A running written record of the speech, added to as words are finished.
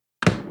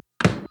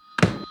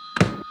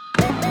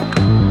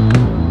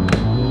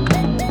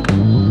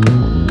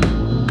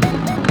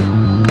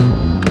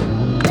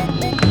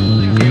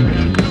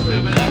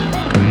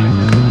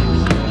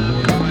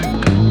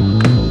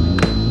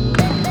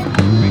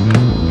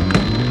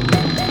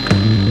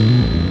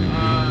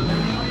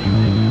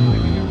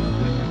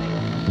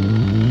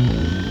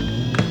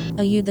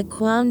Are you the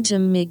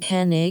quantum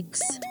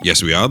mechanics?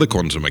 Yes, we are the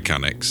Quantum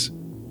Mechanics,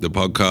 the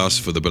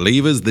podcast for the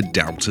believers, the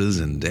doubters,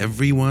 and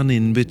everyone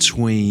in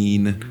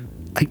between.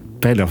 Hey,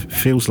 Ben, it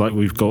feels like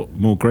we've got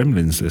more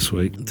gremlins this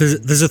week.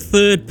 There's a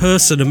third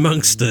person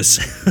amongst us.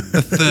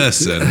 A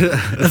Thurson.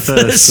 A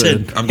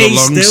Thurson. I've got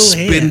He's long, still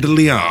here.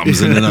 spindly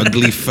arms and an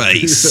ugly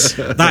face.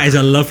 That is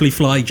a lovely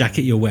fly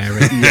jacket you're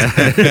wearing.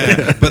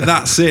 But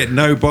that's it,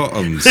 no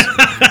bottoms.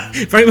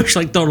 Very much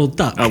like Donald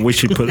Duck. I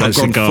wish you'd put that I've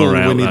gone cigar full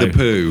out, Winnie though. the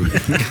Pooh.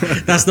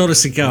 That's not a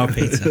cigar,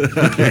 Peter.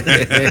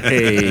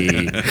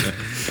 Hey.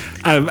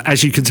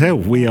 As you can tell,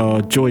 we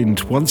are joined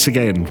once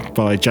again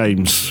by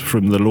James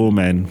from the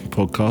Lawman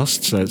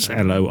podcast. So it's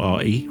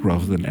Lore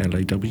rather than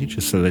Law,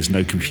 just so there's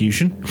no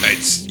confusion.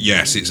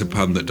 It's a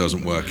pun that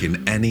doesn't work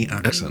in any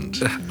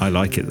accent. I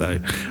like it though.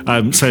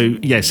 So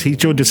yes, he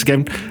joined us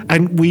again,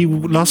 and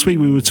last week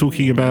we were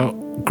talking about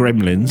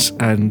Gremlins,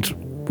 and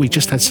we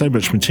just had so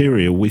much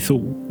material. We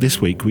thought this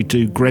week we'd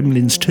do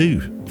Gremlins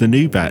 2, the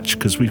new batch,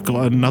 because we've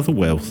got another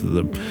wealth of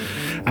them,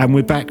 and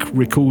we're back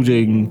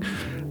recording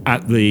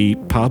at the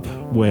pub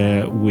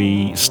where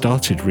we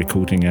started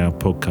recording our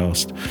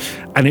podcast.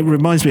 And it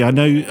reminds me, I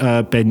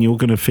know, Ben, you're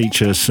going to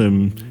feature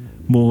some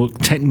more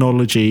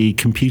technology,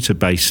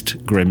 computer-based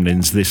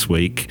gremlins this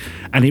week.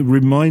 And it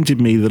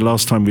reminded me the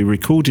last time we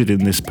recorded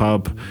in this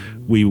pub,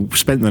 we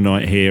spent the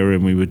night here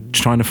and we were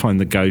trying to find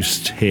the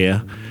ghost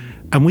here.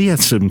 And we had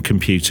some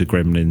computer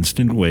gremlins,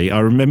 didn't we? I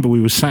remember we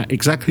were sat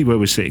exactly where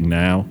we're sitting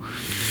now.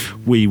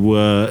 You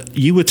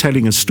were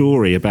telling a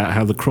story about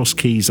how the cross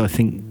keys, I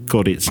think,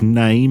 got its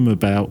name,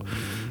 about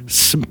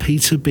St.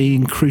 Peter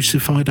being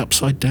crucified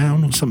upside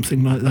down or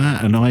something like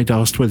that. And I'd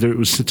asked whether it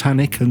was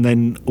satanic, and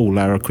then all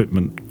our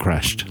equipment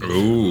crashed.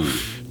 Ooh.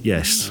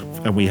 Yes.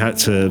 And we had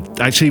to...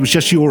 Actually, it was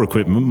just your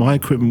equipment. My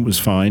equipment was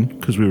fine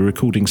because we were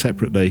recording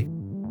separately.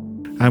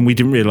 And we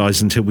didn't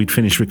realise until we'd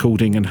finished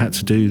recording and had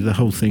to do the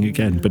whole thing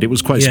again. But it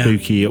was quite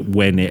spooky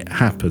when it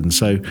happened.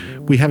 So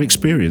we have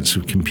experience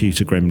with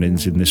computer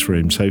gremlins in this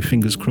room. So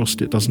fingers crossed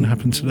it doesn't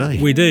happen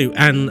today. We do.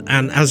 And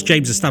as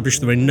James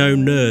established, there are no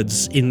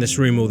nerds in this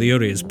room or the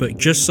audience. But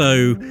just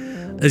so,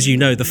 as you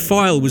know, the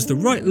file was the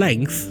right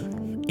length.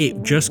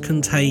 It just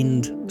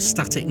contained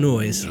static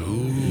noise.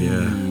 Ooh.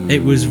 Yeah.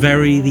 It was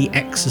very The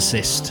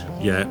Exorcist.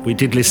 Yeah, we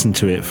did listen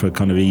to it for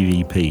kind of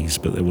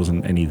EVPs, but there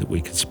wasn't any that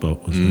we could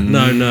spot, was there?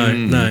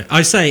 No.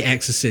 I say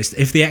Exorcist.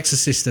 If The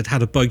Exorcist had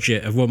had a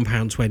budget of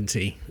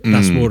 £1.20,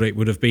 that's what it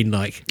would have been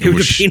like. It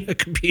would have been a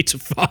computer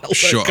file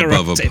Shot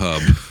above a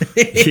pub.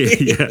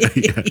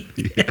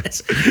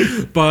 Yes.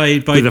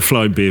 By With a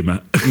flying beer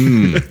mat.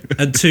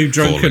 and two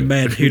drunken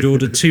men who'd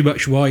ordered too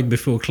much wine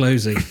before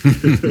closing.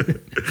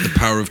 The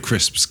power of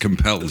crisps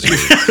compels you.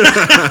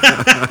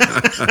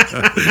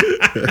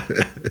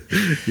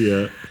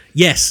 Yeah.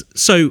 Yes,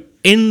 so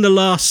in the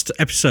last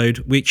episode,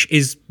 which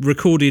is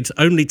recorded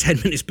only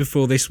 10 minutes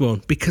before this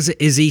one, because it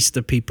is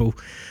Easter, people,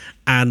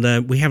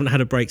 and we haven't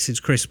had a break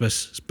since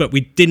Christmas, but we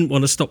didn't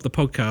want to stop the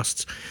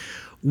podcasts.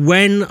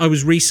 When I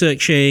was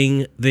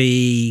researching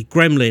the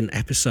Gremlin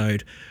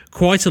episode,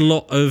 quite a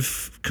lot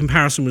of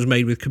comparison was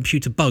made with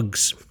computer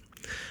bugs,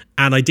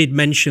 and I did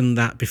mention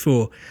that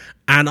before,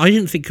 and I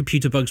didn't think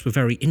computer bugs were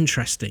very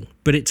interesting,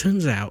 but it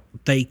turns out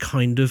they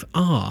kind of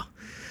are.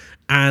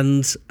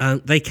 And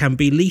they can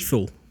be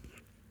lethal.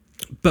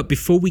 But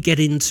before we get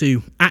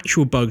into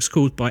actual bugs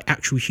caused by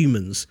actual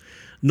humans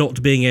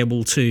not being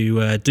able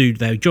to do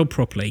their job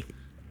properly,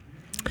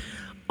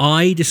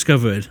 I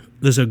discovered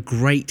there's a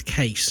great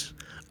case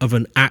of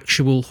an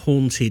actual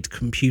haunted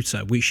computer,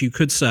 which you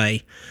could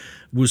say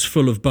was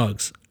full of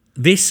bugs.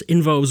 This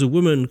involves a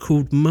woman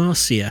called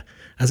Marcia.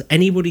 Has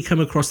anybody come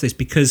across this?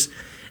 Because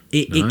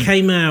it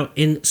came out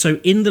in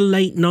the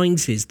late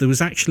 90s, there was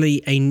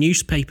actually a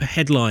newspaper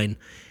headline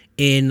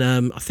in,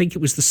 I think it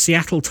was the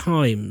Seattle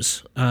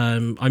Times.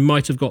 I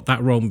might have got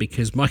that wrong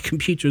because my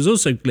computer has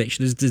also glitched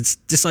and has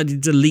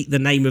decided to delete the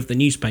name of the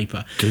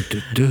newspaper.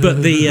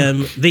 But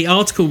the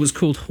article was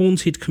called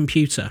Haunted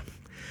Computer.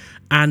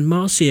 And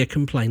Marcia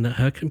complained that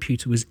her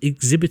computer was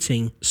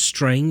exhibiting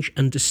strange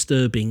and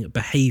disturbing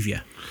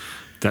behaviour.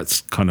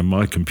 That's kind of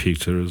my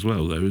computer as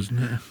well, though, isn't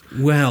it?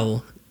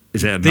 Well,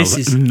 is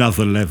it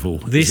another level?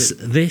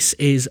 This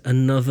is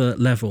another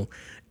level.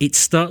 It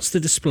starts to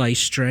display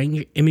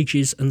strange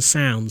images and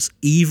sounds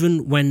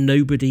even when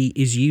nobody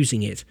is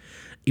using it.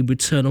 It would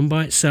turn on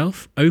by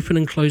itself, open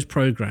and close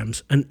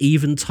programs, and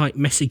even type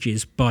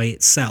messages by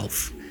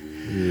itself.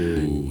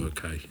 Ooh,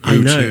 okay. I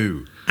know.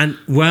 Too. And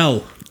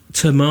well,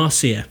 to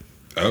Marcia.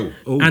 Oh.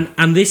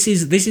 And this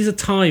is a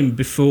time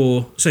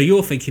before. So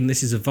you're thinking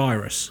this is a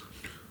virus?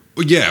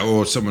 Well, yeah,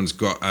 or someone's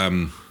got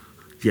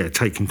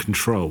taking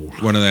control.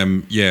 one of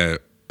them. Use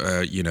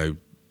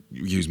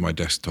my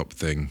desktop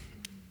thing.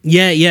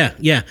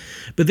 Yeah.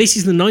 But this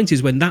is the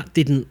 90s when that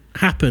didn't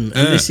happen,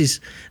 and this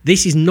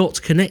is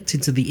not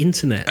connected to the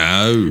internet.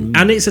 Oh.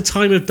 And it's a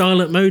time of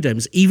dial-up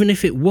modems. Even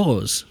if it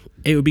was,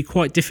 it would be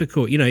quite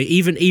difficult,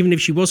 even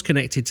if she was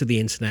connected to the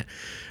internet.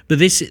 But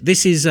this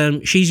is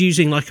she's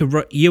using like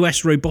a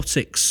US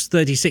Robotics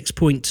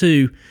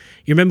 36.2.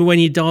 You remember when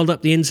you dialed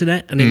up the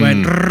internet and it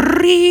went?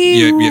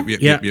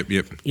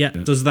 Yep. Yeah,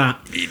 does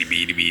that.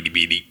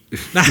 Beady.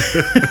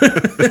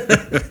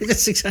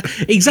 That's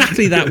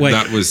exactly that way.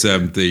 That was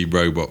the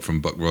robot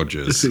from Buck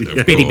Rogers,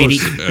 of Biddy, biddy.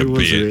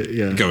 course,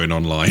 going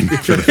online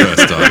for the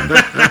first time.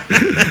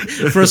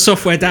 For a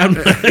software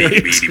download.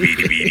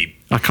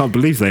 I can't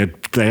believe they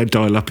had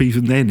dial up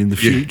even then in the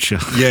future.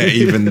 Yeah,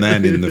 even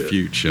then in the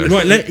future.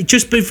 Right,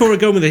 just before I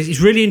go on with this,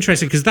 it's really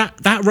interesting because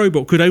that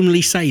robot could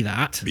only say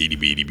that.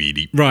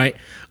 Beady. Right.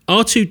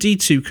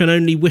 R2-D2 can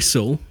only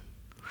whistle.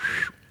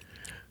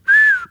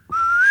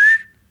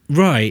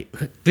 Right.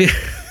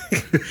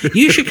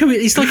 You should come in.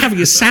 It's like having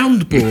a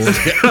soundboard.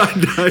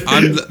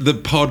 I'm the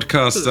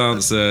podcast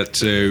answer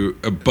to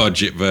a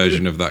budget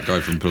version of that guy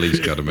from Police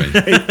Academy.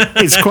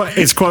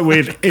 It's quite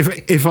weird.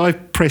 If I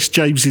press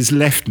James's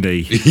left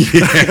knee,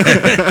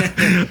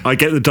 I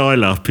get the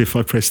dial up. If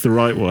I press the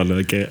right one,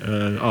 I get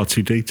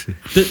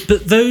R2-D2.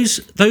 But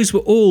those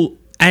were all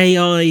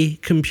AI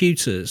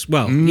computers.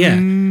 Well, yeah.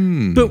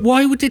 But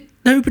why would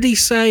nobody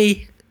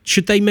say?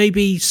 Should they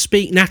maybe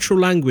speak natural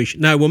language?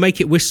 No, we'll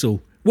make it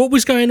whistle. What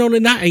was going on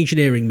in that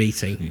engineering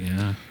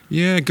meeting?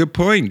 Yeah, good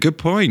point.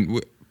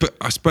 But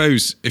I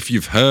suppose if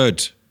you've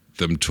heard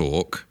them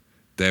talk,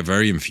 they're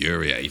very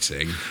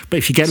infuriating. But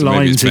if you get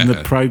lines in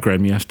the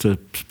program, you have to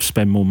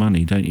spend more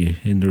money, don't you,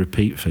 in the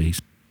repeat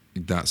fees?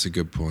 That's a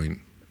good point.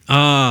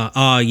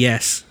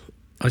 Yes.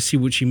 I see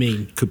what you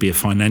mean. Could be a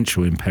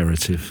financial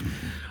imperative.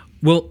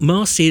 Well,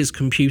 Marcia's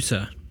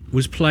computer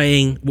was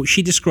playing what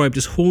she described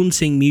as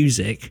haunting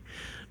music,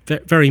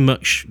 very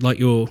much like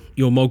your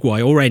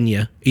Mogwai or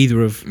Enya,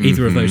 either of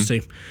those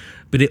two.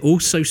 But it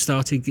also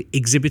started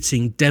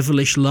exhibiting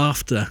devilish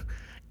laughter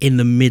in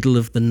the middle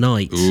of the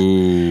night.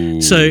 Ooh.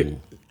 So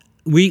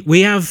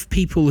we have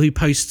people who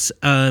post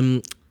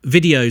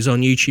videos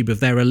on YouTube of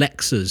their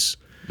Alexas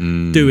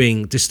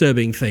doing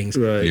disturbing things.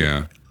 Right.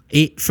 Yeah.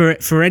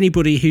 For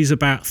anybody who's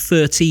about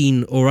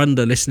 13 or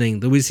under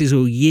listening, this is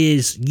all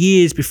years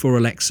before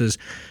Alexas.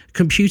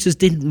 Computers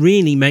didn't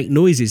really make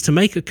noises. To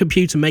make a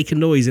computer make a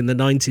noise in the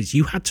 90s,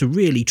 you had to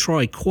really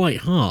try quite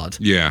hard.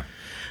 Yeah.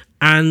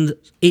 And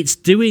it's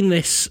doing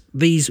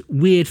these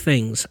weird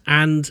things.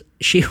 And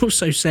she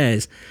also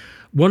says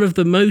one of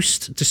the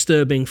most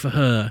disturbing for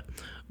her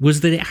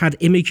was that it had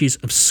images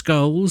of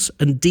skulls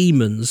and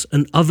demons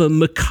and other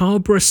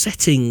macabre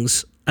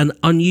settings and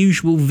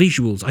unusual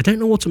visuals. I don't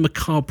know what a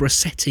macabre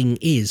setting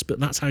is, but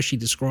that's how she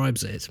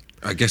describes it.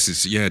 I guess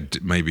it's,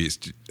 maybe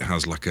it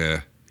has like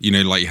a,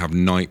 like you have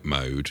night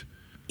mode.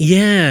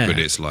 Yeah. But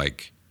it's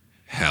like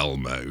hell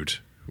mode,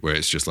 where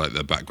it's just like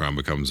the background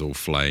becomes all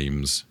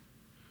flames.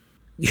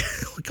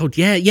 Oh God,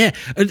 yeah.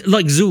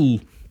 Like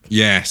Zool.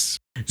 Yes.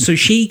 So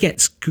she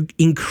gets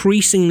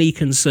increasingly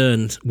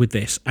concerned with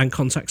this and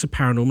contacts a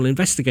paranormal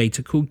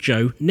investigator called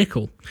Joe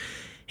Nickel.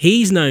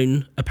 He's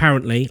known,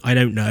 apparently, I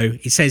don't know.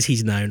 It says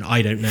he's known,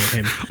 I don't know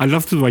him. I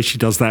love the way she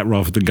does that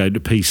rather than going to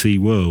PC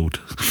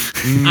World.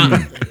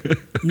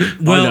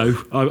 Well, I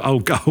know. I'll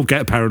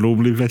get a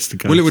paranormal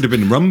investigator. Well, it would have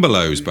been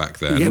Rumbelows back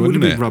then, Yeah, it would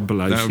wouldn't have it? been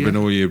Rumbelows, That would have been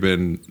all you've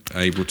been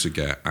able to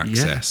get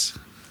access.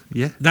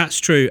 Yeah. that's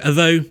true.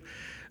 Although,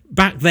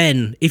 back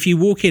then, if you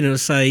walk in and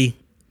say,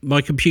 my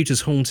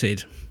computer's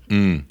haunted,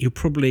 you'll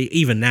probably,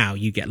 even now,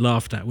 you get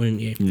laughed at, wouldn't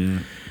you? Yeah.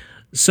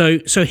 So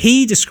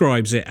he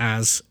describes it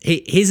as,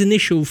 his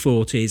initial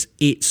thought is,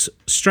 it's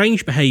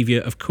strange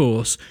behaviour, of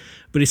course,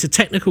 but it's a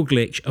technical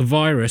glitch, a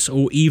virus,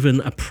 or even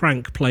a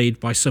prank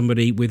played by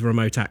somebody with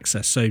remote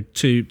access. So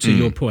to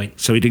your point.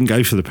 So he didn't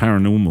go for the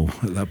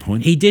paranormal at that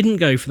point? He didn't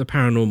go for the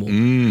paranormal.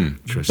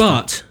 Interesting.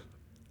 But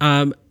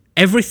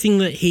everything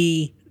that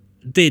he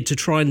did to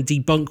try and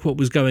debunk what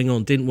was going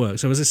on didn't work.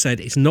 So as I said,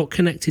 it's not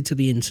connected to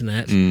the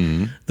internet.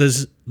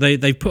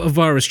 They put a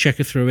virus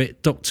checker through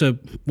it, Dr.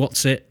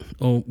 What's it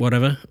or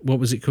whatever. What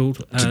was it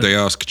called? Did they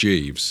ask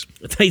Jeeves?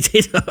 They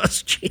did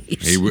ask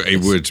Jeeves. He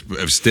would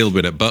have still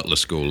been at Butler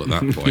School at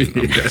that point,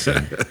 I'm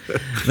guessing.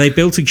 They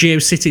built a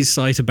GeoCities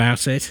site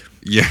about it.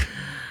 Yeah.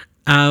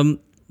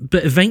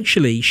 But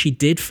eventually she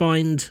did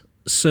find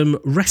some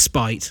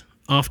respite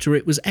after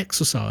it was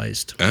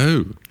exorcised.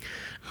 Oh.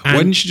 Why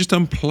didn't she just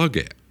unplug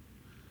it?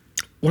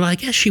 Well, I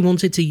guess she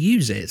wanted to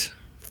use it.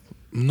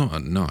 Not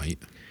at night.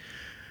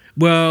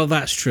 Well,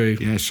 that's true.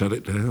 Yeah, shut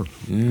it down.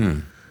 Yeah.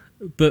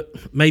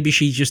 But maybe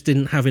she just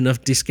didn't have enough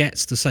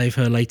diskettes to save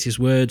her latest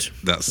word.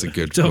 That's a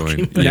good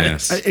Document. point.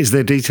 Yes. Is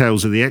there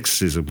details of the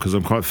exorcism? Because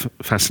I'm quite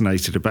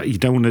fascinated about. You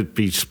don't want to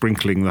be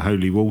sprinkling the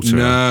holy water.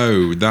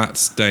 No,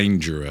 that's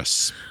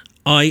dangerous.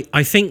 I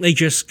think they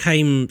just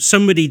came.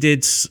 Somebody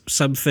did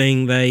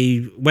something.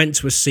 They went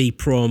to a C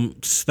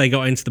prompt. They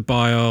got into the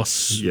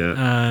BIOS.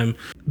 Yeah.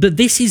 But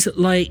this is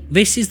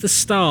the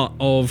start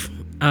of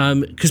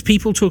because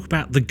people talk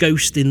about the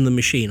ghost in the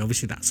machine.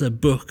 Obviously, that's a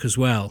book as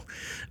well.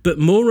 But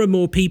more and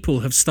more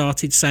people have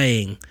started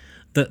saying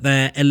that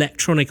their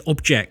electronic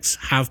objects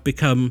have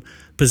become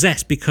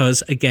possessed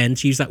because, again,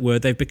 to use that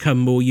word, they've become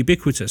more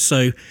ubiquitous.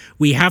 So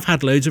we have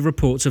had loads of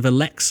reports of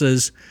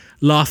Alexas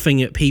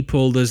laughing at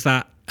people. There's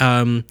that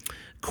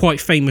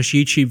quite famous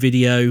YouTube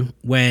video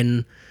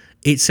when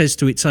it says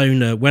to its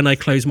owner, "When I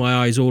close my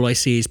eyes, all I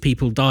see is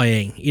people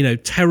dying." You know,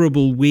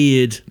 terrible,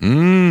 weird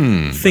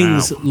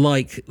things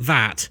like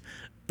that.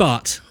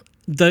 But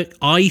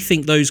I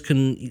think those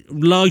can,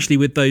 largely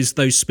with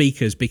those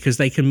speakers, because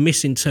they can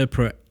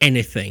misinterpret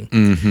anything.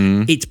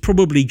 It's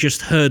probably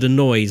just heard a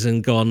noise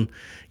and gone,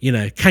 you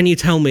know, can you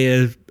tell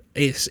me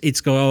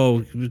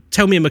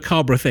tell me a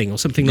macabre thing or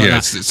something like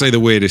that. Say the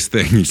weirdest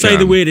thing you Say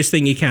the weirdest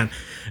thing you can.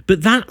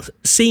 But that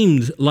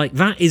seemed like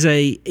that is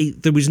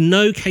there was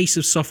no case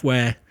of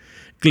software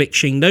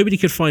glitching. Nobody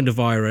could find a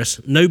virus.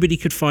 Nobody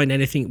could find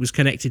anything it was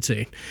connected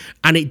to.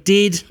 And it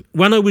did,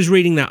 when I was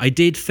reading that, I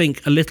did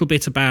think a little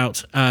bit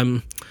about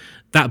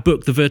that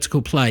book, The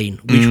Vertical Plane,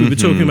 which we were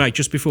talking about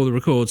just before the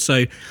record.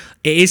 So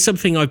it is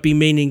something I've been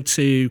meaning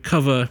to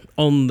cover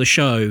on the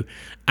show,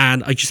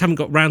 and I just haven't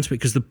got round to it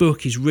because the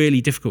book is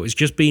really difficult. It's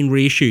just been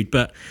reissued.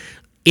 But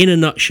in a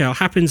nutshell,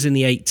 happens in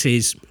the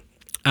 80s.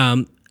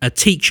 A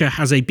teacher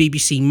has a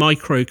BBC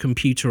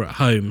microcomputer at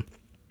home,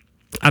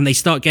 and they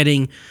start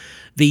getting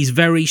these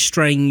very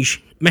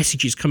strange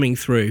messages coming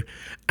through,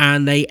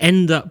 and they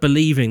end up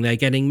believing they're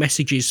getting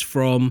messages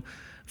from,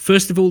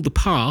 first of all, the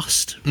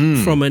past,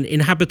 from an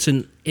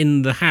inhabitant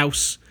in the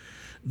house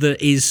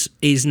that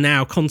is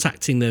now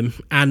contacting them,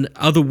 and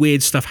other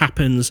weird stuff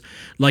happens,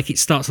 like it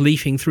starts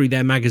leafing through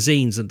their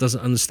magazines and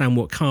doesn't understand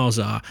what cars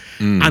are,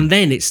 and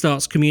then it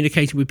starts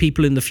communicating with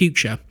people in the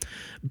future.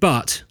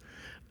 But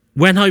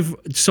I've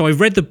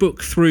read the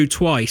book through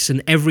twice,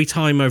 and every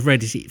time I've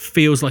read it, it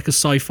feels like a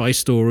sci-fi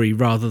story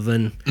rather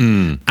than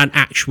an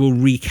actual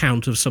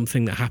recount of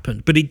something that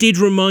happened. But it did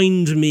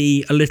remind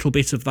me a little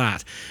bit of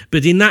that.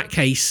 But in that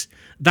case,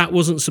 that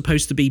wasn't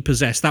supposed to be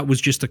possessed. That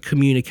was just a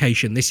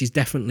communication. This is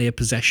definitely a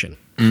possession.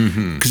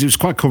 Because it was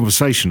quite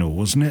conversational,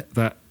 wasn't it?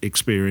 That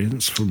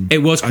experience from it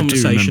was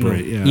conversational. I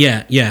do remember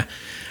it, yeah.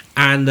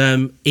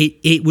 And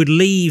it would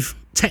leave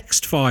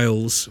text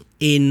files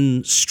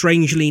in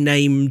strangely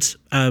named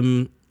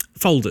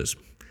folders,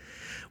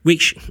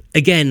 which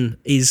again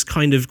is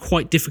kind of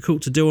quite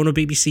difficult to do on a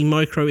BBC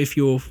Micro if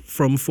you're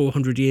from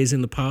 400 years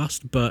in the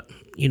past. But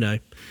you know,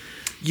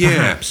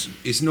 perhaps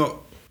it's not.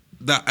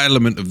 That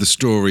element of the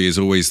story is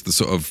always the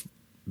sort of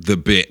the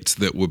bit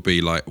that would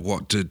be like,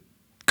 what did?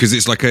 Because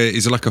is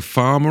it like a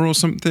farmer or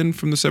something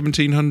from the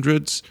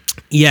 1700s?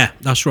 Yeah,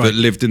 that's right. That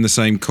lived in the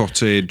same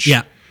cottage.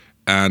 Yeah,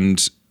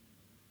 and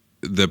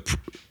the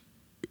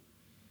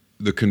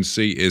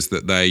conceit is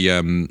that they're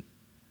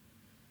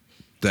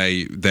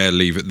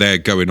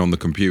going on the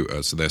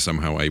computer, so they're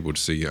somehow able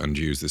to see it and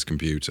use this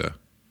computer.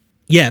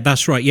 Yeah,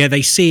 that's right. Yeah,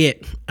 they see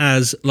it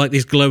as like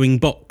this glowing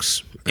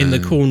box in the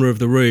corner of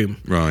the room.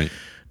 Right.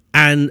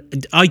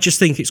 And I just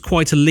think it's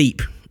quite a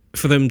leap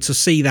for them to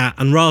see that,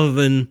 and rather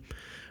than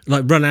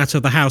like run out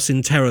of the house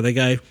in terror, they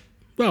go,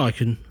 well, I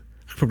can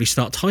probably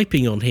start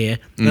typing on here.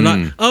 And they're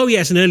like, oh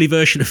yeah, it's an early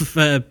version of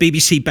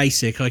BBC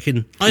Basic. I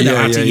know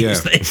how to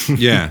use this.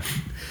 Yeah.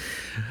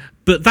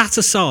 But that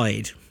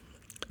aside,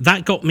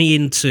 that got me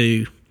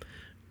into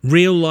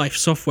real life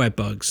software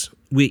bugs,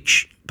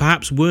 which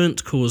perhaps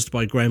weren't caused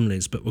by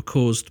gremlins, but were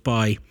caused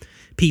by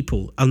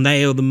people, and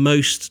they are the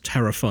most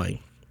terrifying.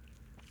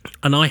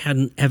 And I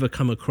hadn't ever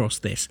come across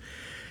this.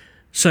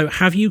 So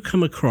have you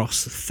come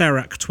across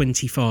Therac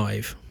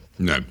 25?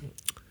 No.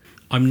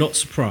 I'm not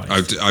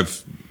surprised.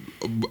 I've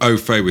au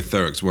fait with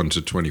Theracs 1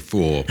 to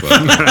 24, but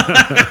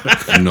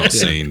I've not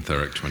seen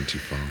Therac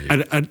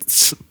 25. And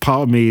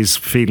part of me is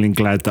feeling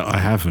glad that I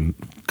haven't,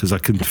 because I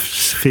can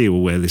feel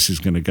where this is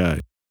going to go.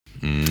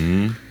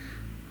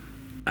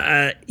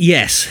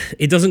 Yes,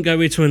 it doesn't go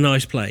into a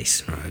nice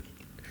place. Right.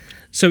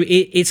 So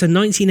it's a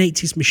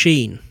 1980s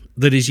machine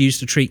that is used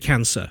to treat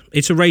cancer.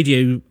 It's a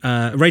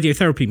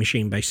radiotherapy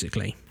machine,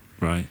 basically.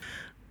 Right.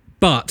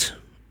 But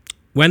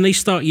when they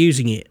start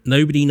using it,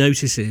 nobody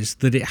notices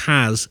that it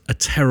has a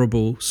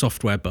terrible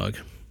software bug.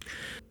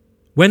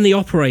 When the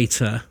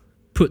operator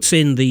puts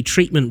in the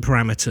treatment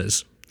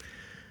parameters,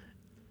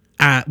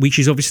 which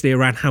is obviously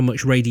around how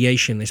much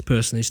radiation this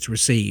person is to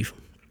receive,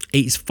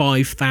 it's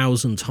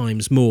 5,000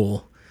 times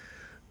more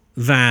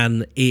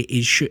than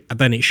it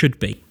should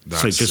be.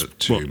 That's so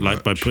just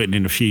like by putting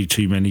in a few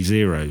too many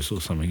zeros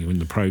or something in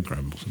the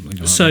program or something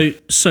like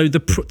that. So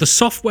the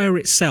software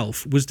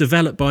itself was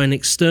developed by an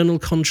external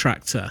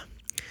contractor,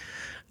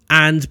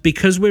 and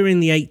because we're in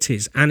the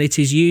 80s and it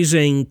is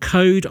using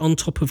code on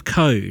top of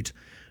code,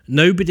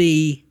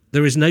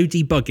 there is no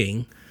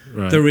debugging.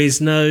 Right. There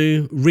is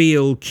no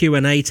real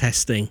Q&A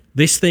testing.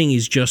 This thing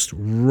is just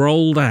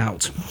rolled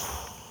out.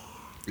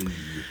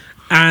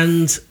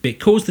 And it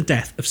caused the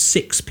death of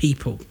 6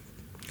 people.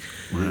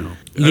 Wow.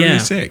 Yeah. Only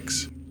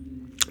 6?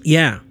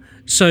 Yeah.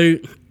 So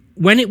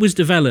when it was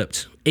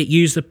developed, it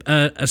used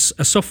a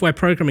software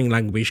programming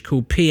language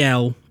called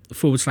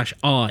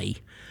PL/I,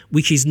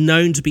 which is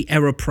known to be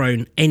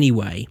error-prone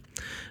anyway.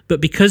 But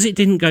because it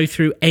didn't go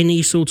through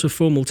any sort of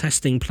formal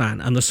testing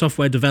plan and the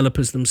software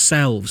developers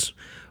themselves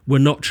were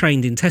not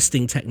trained in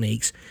testing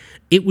techniques,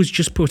 it was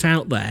just put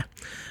out there.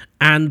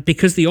 And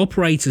because the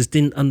operators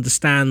didn't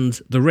understand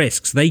the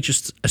risks, they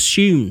just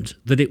assumed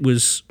that it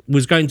was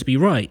going to be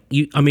right.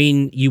 You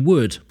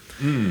would.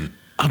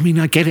 I mean,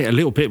 I get it a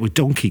little bit with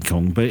Donkey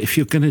Kong, but if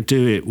you're going to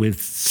do it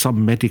with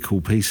some medical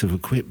piece of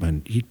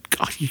equipment, you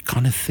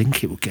kind of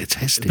think it would get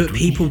tested. But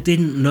people you?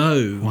 didn't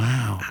know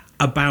Wow.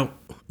 about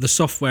the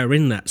software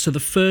in that. So the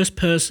first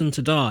person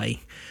to die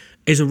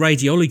is a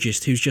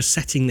radiologist who's just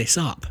setting this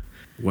up.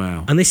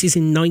 Wow. And this is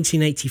in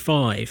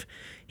 1985.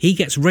 He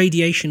gets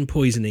radiation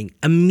poisoning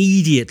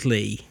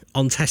immediately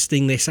on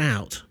testing this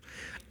out.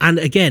 And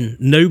again,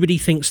 nobody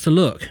thinks to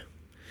look.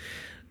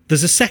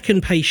 There's a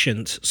second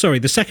patient,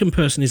 the second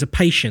person is a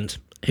patient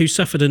who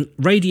suffered a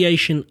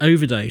radiation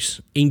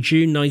overdose in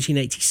June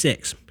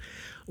 1986.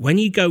 When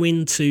you go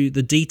into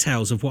the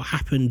details of what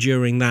happened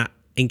during that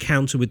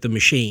encounter with the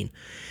machine,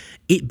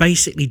 it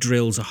basically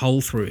drills a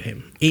hole through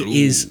him. It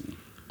is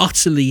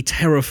utterly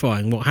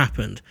terrifying what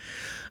happened.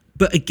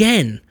 But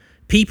again,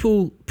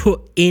 people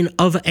put in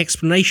other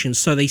explanations,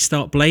 so they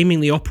start blaming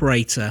the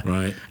operator,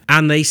 right?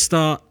 And they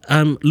start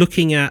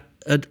looking at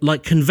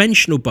like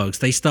conventional bugs.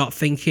 They start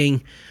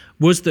thinking,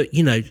 was that,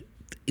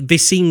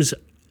 this seems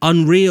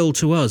unreal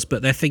to us,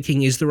 but they're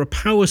thinking, is there a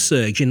power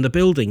surge in the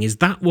building? Is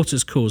that what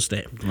has caused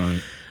it?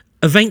 Right.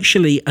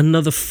 Eventually,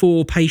 another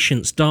 4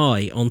 patients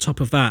die on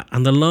top of that,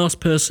 and the last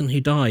person who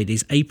died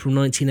is April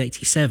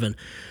 1987.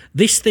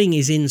 This thing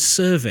is in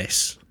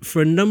service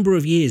for a number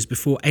of years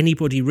before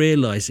anybody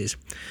realises.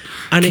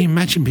 And Can you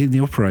imagine being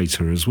the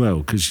operator as well?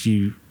 Because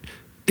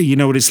you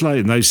know what it's like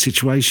in those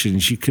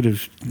situations. You could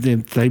have.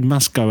 They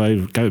must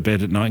go to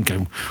bed at night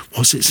and go,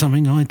 was it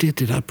something I did?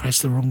 Did I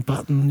press the wrong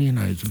button?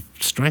 The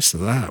stress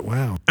of that.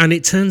 Wow. And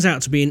it turns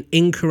out to be an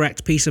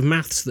incorrect piece of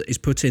maths that is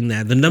put in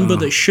there. The number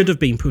that should have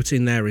been put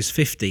in there is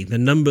 50. The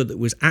number that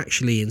was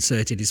actually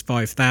inserted is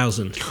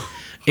 5,000.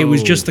 It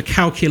was just the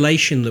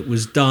calculation that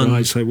was done.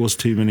 Right, so it was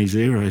too many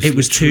zeros. It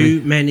was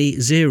too many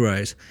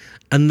zeros.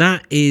 And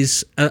that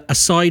is,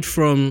 aside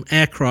from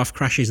aircraft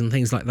crashes and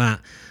things like that,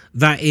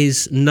 that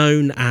is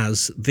known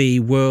as the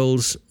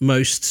world's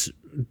most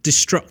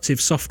destructive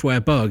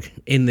software bug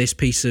in this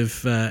piece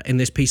of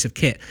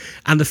kit.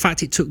 And the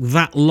fact it took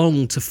that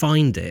long to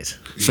find it.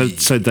 So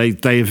they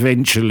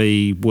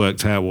they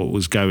worked out what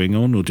was going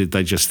on, or did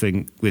they just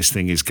think this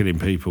thing is killing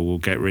people, we'll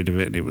get rid of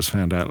it, and it was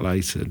found out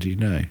later? Do you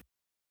know?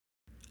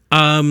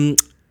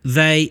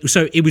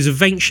 So it was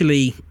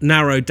eventually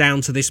narrowed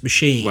down to this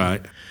machine,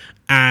 Right.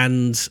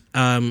 And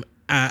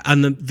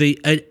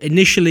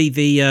initially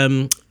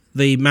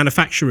the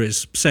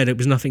manufacturers said it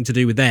was nothing to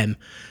do with them,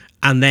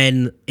 and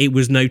then it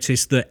was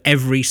noticed that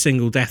every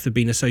single death had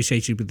been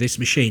associated with this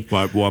machine.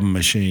 By one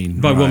machine.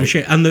 By one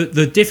machine. And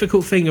the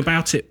difficult thing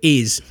about it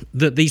is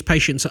that these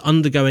patients are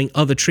undergoing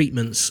other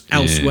treatments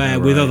elsewhere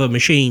with other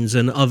machines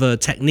and other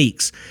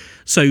techniques.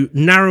 So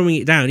narrowing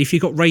it down, if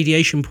you've got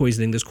radiation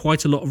poisoning, there's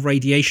quite a lot of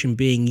radiation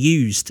being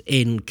used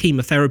in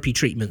chemotherapy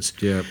treatments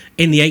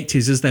in the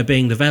 80s as they're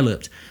being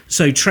developed.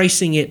 So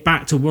tracing it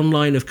back to one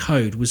line of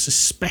code was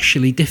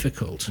especially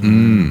difficult.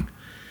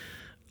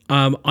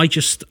 I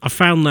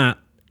found that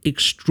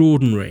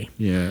extraordinary.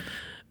 Yeah.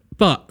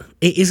 But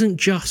it isn't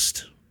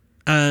just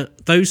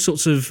those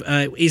sorts of...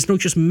 it's not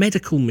just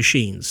medical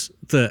machines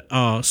that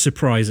are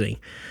surprising.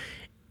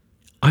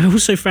 I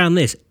also found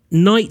this.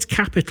 Night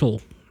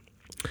Capital.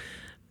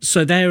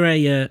 So they're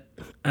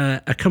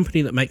a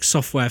company that makes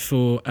software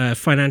for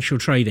financial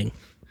trading.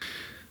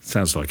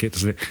 Sounds like it,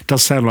 doesn't it?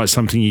 Does sound like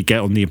something you get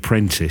on The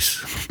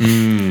Apprentice.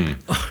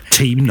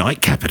 Team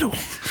Night Capital.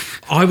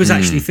 I was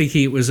actually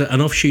thinking it was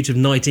an offshoot of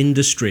Knight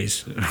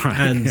Industries. Right,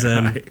 And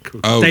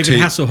cool. David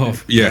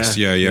Hasselhoff. Yes,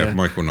 yeah.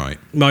 Michael Knight.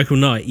 Michael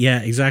Knight, yeah,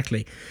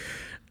 exactly.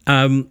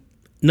 No,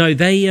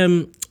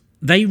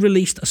 they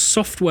released a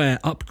software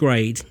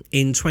upgrade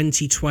in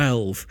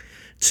 2012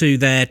 to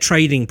their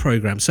trading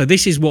program. So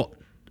this is what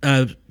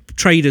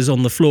traders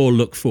on the floor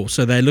look for.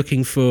 So they're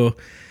looking for,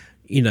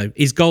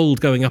 is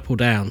gold going up or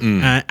down?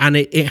 And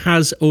it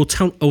has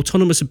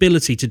autonomous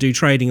ability to do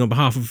trading on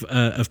behalf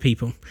of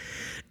people.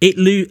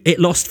 It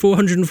lost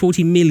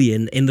 440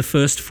 million in the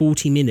first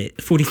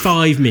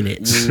 45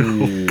 minutes.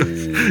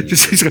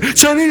 Just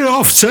turn it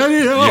off.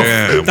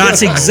 Yeah.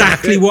 That's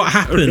exactly what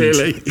happened.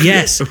 Really?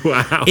 Yes.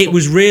 Wow. It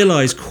was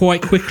realised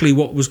quite quickly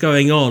what was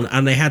going on,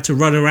 and they had to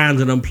run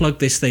around and unplug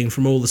this thing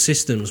from all the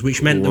systems,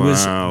 which meant there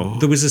was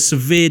a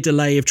severe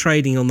delay of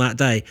trading on that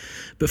day.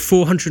 But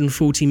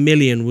 440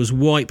 million was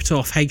wiped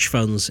off hedge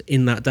funds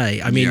in that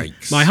day. I mean,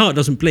 Yikes. my heart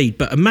doesn't bleed,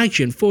 but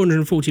imagine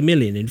 440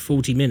 million in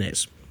 40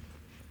 minutes.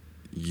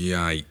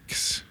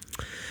 Yikes.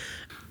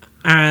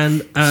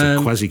 And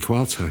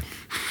Quasi-Quato.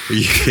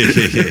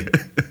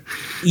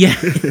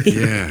 yeah.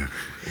 Yeah.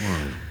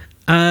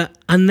 Wow.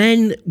 And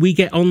then we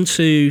get on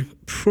to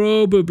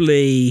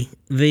probably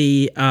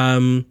the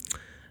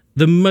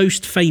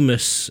most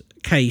famous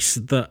case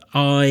that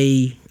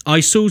I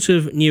sort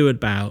of knew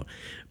about,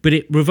 but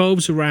it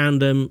revolves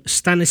around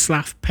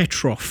Stanislav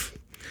Petrov.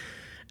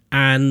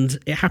 And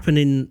it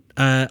happened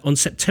on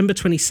September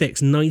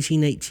 26,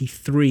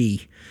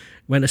 1983,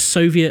 when a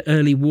Soviet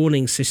early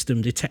warning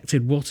system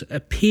detected what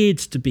appeared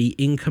to be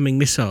incoming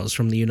missiles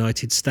from the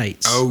United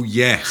States. Oh,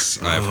 yes.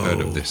 I have heard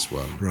of this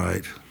one.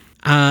 Right.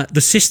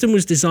 The system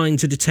was designed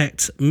to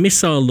detect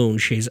missile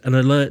launches and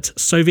alert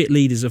Soviet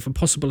leaders of a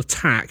possible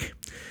attack,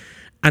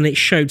 and it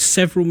showed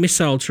several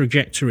missile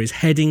trajectories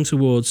heading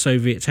towards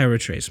Soviet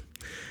territories.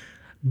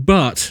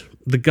 But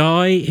the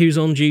guy who's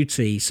on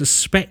duty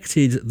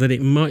suspected that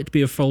it might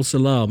be a false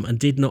alarm and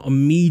did not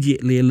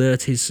immediately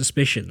alert his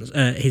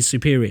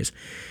superiors.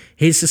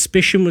 His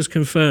suspicion was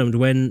confirmed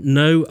when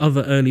no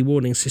other early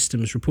warning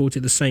systems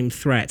reported the same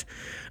threat,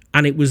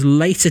 and it was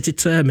later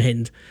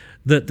determined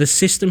that the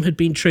system had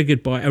been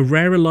triggered by a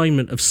rare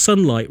alignment of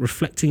sunlight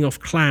reflecting off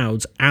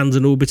clouds and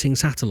an orbiting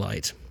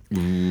satellite.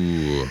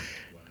 Ooh.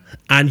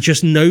 And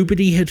just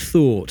nobody had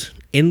thought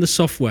in the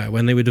software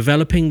when they were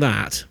developing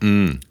that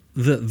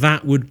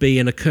that would be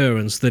an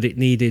occurrence that it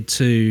needed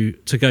to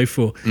go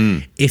for.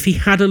 If he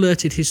had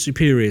alerted his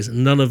superiors,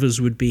 none of us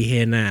would be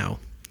here now.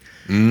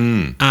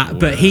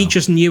 But he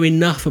just knew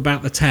enough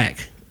about the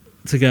tech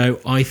to go,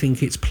 I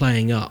think it's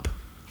playing up.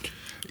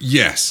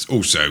 Yes.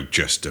 Also,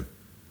 just a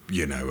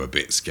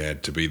bit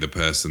scared to be the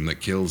person that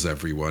kills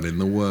everyone in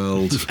the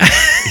world.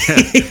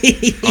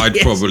 I'd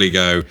probably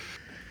go,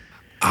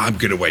 I'm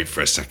going to wait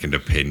for a second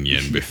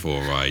opinion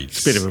before I...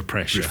 It's a bit of a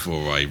pressure.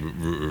 Before I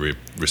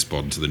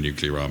respond to the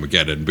nuclear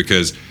Armageddon.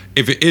 Because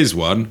if it is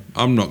one,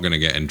 I'm not going to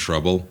get in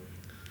trouble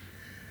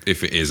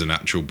if it is an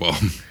actual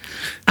bomb.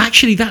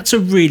 Actually, that's a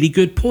really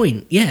good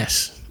point.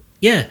 Yes.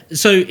 Yeah.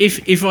 So if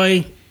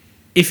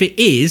it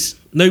is,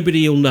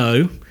 nobody will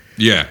know.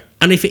 Yeah.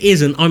 And if it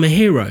isn't, I'm a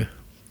hero.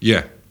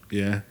 Yeah.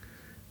 Yeah.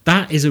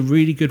 That is a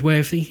really good way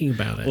of thinking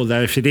about it.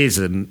 Although if it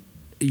isn't,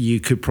 you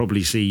could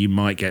probably see you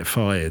might get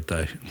fired,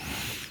 though.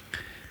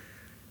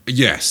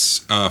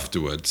 Yes,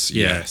 afterwards.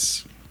 Yeah.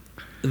 Yes.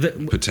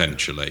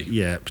 Potentially.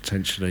 Yeah,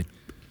 potentially.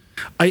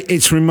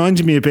 It's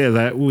reminding me a bit of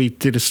that. We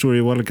did a story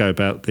a while ago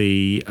about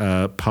the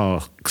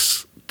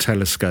Parkes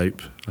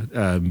telescope,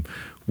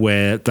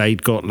 where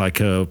they'd got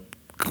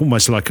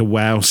almost like a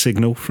wow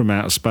signal from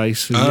outer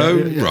space.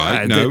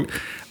 Right.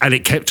 And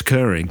it kept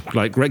occurring,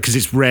 because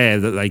it's rare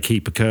that they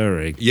keep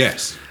occurring.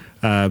 Yes.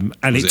 And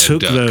it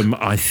took them,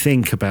 I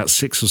think, about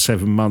 6 or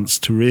 7 months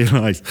to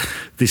realise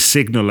this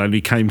signal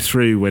only came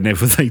through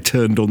whenever they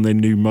turned on their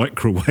new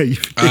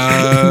microwave in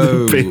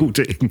the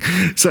building.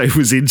 So it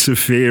was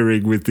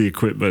interfering with the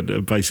equipment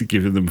and basically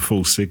giving them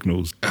false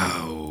signals.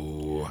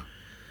 Oh.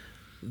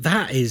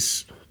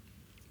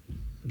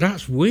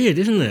 That's weird,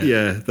 isn't it?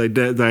 Yeah, they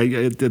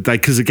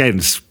because again,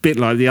 it's a bit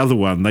like the other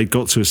one. They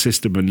got to a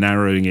system and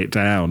narrowing it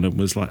down, and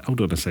was like, "Hold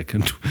on a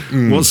second,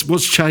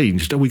 what's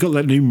changed? Oh, we got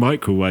that new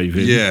microwave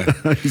in." Yeah,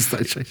 Is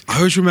that changed? I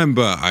always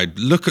remember.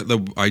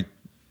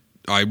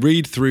 I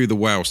read through the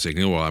wow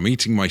signal while I'm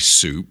eating my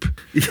soup.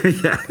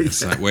 Yeah,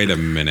 it's like, wait a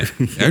minute.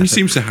 It only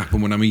seems to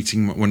happen when I'm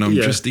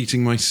just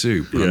eating my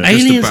soup. Yeah. I'm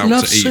Aliens just about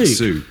love to eat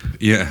soup.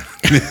 Yeah.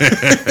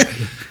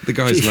 The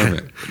guys love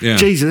it. Yeah.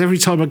 Jesus, every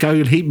time I go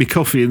and heat my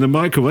coffee in the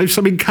microwave,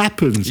 something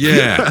happens.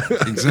 Yeah,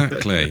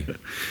 exactly.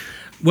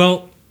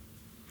 Well,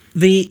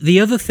 the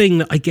other thing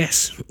that I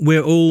guess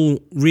we're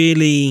all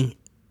really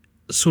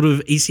sort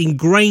of is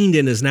ingrained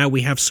in us now,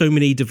 we have so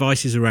many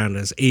devices around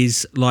us,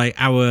 is like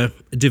our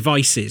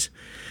devices.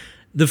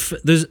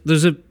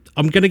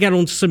 I'm going to get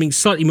on to something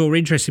slightly more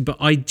interesting, but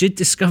I did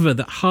discover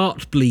that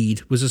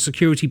Heartbleed was a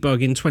security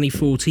bug in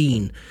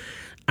 2014.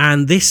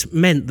 And this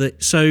meant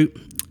that, so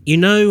you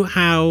know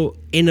how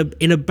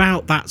in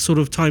about that sort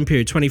of time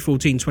period,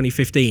 2014,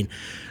 2015,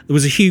 there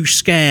was a huge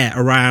scare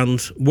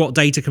around what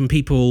data can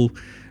people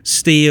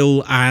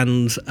steal,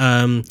 and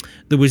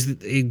there was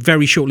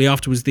very shortly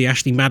afterwards the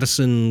Ashley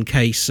Madison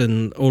case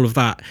and all of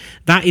that.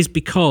 That is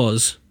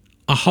because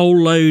a whole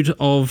load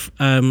of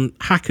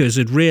hackers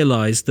had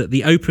realised that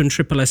the open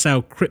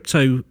SSL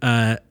crypto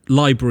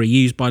library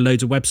used by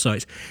loads of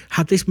websites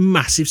had this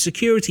massive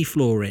security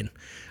flaw in,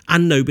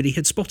 and nobody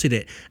had spotted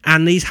it.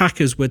 And these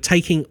hackers were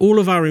taking all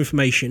of our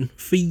information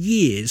for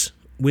years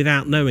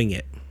without knowing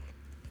it.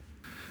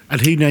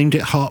 And who named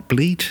it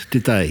Heartbleed?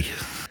 Did they?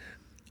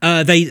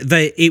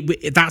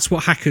 That's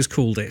what hackers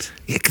called it.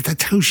 Yeah, because that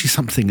tells you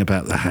something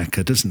about the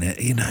hacker, doesn't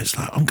it? You know, it's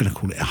like, I'm going to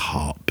call it a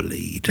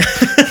Heartbleed.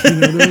 You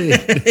know what I mean?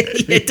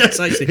 It does,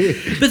 actually.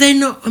 But they're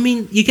not, I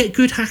mean, you get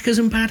good hackers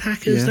and bad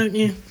hackers, don't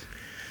you?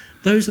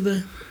 Those are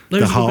the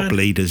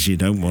Heartbleeders you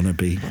don't want to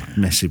be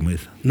messing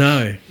with.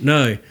 No.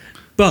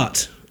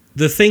 But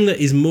the thing that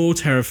is more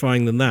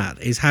terrifying than that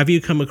is, have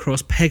you come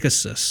across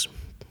Pegasus?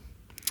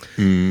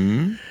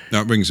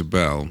 That rings a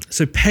bell.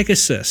 So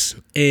Pegasus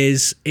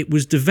it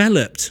was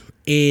developed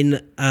in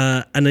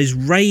an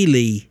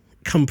Israeli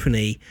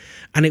company,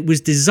 and it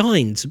was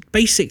designed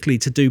basically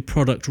to do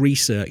product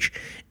research.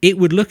 It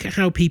would look at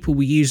how people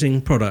were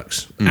using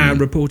products and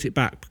report it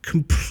back.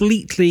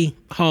 Completely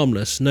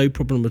harmless, no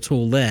problem at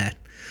all there,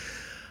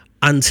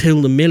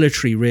 until the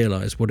military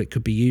realised what it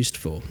could be used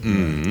for.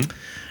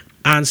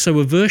 And so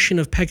a version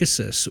of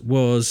Pegasus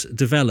was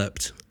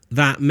developed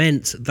that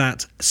meant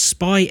that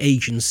spy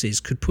agencies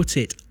could put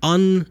it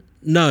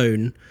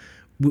unknown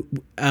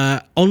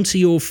onto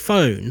your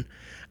phone,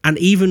 and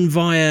even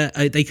via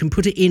they can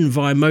put it in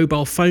via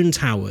mobile phone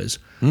towers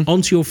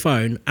onto your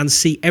phone and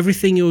see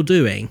everything you're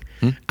doing,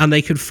 and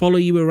they could follow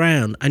you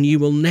around and you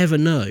will never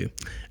know.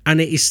 And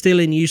it is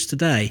still in use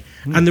today.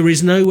 And there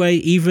is no way,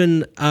 even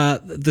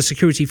the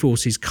security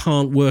forces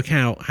can't work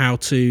out how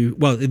to,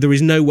 well, there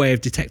is no way of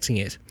detecting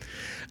it.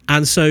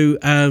 And so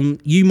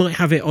you might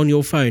have it on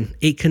your phone.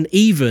 It can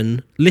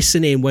even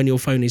listen in when your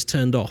phone is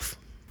turned off.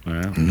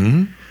 Wow.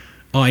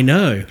 I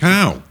know.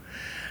 How?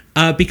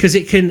 Because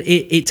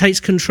it takes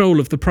control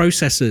of the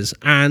processors,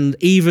 and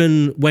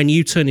even when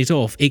you turn it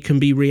off, it can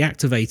be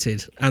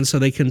reactivated, and so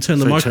they can turn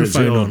the So it turns it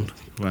microphone on.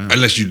 Wow.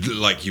 Unless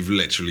you've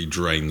literally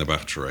drained the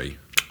battery.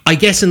 I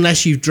guess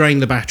unless you've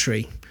drained the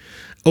battery,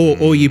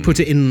 or you put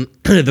it in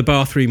the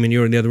bathroom and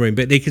you're in the other room,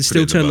 but they can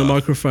still turn the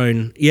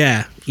microphone.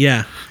 Yeah.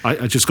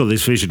 I just got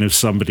this vision of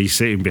somebody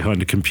sitting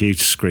behind a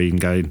computer screen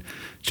going,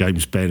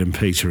 James, Ben and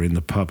Peter in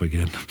the pub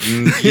again.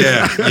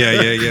 Yeah.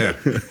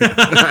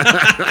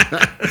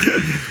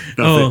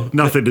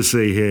 Nothing to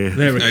see here.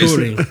 They're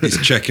recording.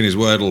 He's checking his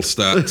Wordle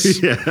stats.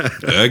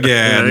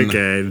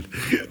 Again.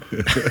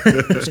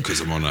 It's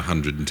because I'm on a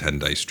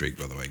 110-day streak,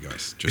 by the way,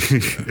 guys. Just,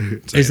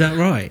 Is that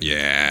right?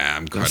 Yeah,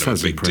 I'm kind of a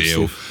sounds big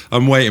deal. impressive.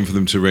 I'm waiting for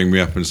them to ring me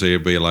up and say,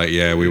 it'd be like,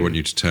 yeah, we want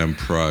you to turn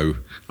pro.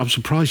 I'm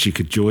surprised you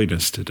could join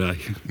us today.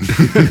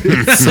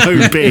 It's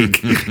so big.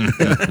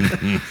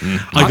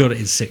 I got it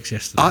in 6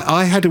 yesterday.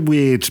 I had a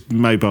weird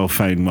mobile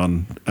phone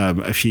one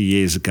a few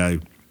years ago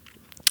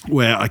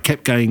where I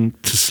kept going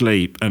to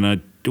sleep and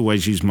I'd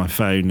always use my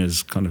phone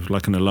as kind of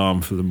like an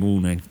alarm for the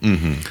morning.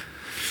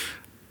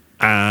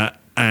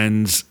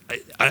 And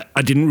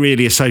I didn't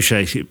really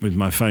associate it with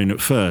my phone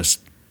at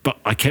first, but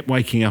I kept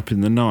waking up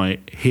in the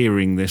night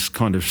hearing this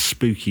kind of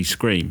spooky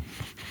scream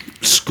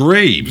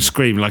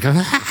like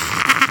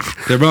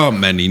There aren't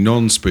many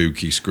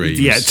non-spooky screams.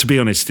 Yeah, to be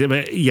honest,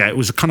 it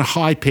was a kind of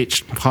higher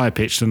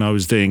pitched than I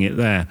was doing it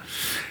there.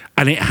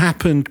 And it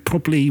happened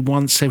probably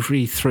once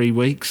every 3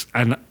 weeks.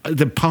 And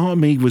the part of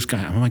me was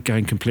going, am I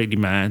going completely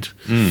mad?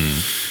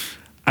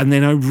 And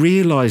then I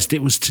realised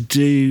it was to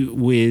do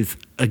with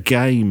a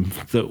game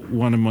that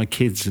one of my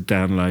kids had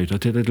downloaded. I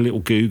did a little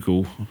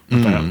Google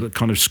about the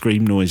kind of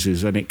scream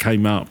noises, and it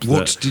came up.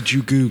 What did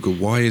you Google?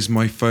 Why is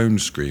my phone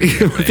screaming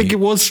at me? I think it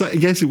was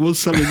something like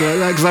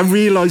that, because I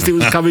realised it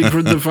was coming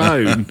from the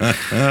phone.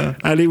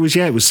 And it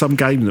was some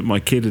game that my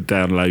kid had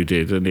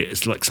downloaded, and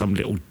it's like some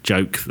little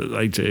joke that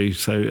they do.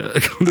 So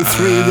at 3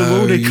 in the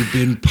morning. You've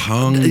been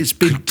punked. It's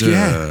been,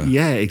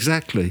 yeah,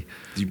 exactly.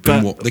 You've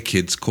been what the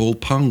kids call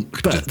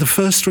punked. But the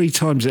first 3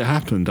 times it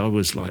happened, I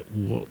was like,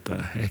 what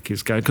the heck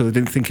is going on? Because I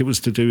didn't think it was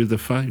to do with the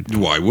phone.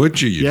 Why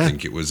would you? You'd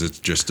think it was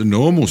just a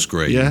normal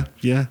scream.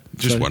 Yeah.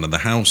 Just one of the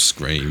house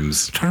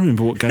screams. I'm trying to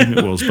remember what game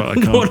it was, but I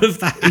can't. One of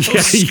the house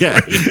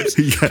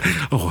screams.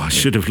 Yeah. Oh, I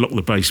should have locked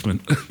the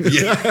basement.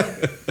 Yeah.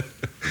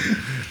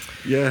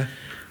 Yeah.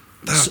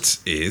 That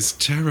is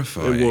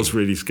terrifying. It was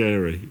really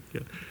scary.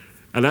 Yeah.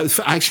 And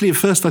actually, at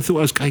first, I thought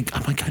I was going,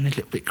 am I going a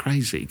little bit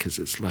crazy? Because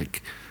it's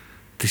like,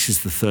 this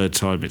is the 3rd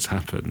time it's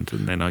happened,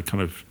 and then I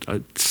kind of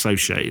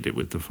associated it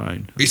with the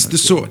phone. It's the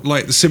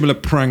the similar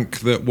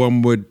prank that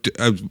one would.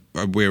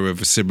 We're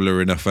of a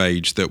similar enough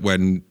age that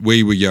when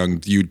we were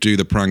young, you'd do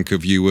the prank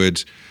of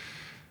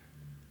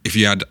if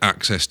you had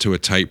access to a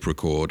tape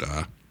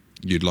recorder,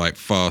 you'd like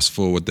fast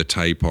forward the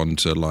tape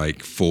onto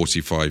like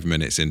 45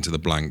 minutes into the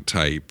blank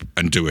tape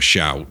and do a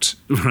shout,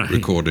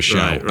 record a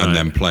shout, and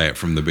then play it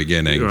from the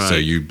beginning. So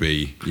you'd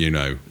be,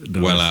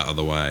 well out of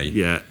the way.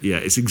 Yeah,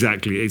 it's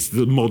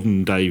the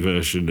modern day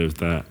version of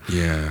that.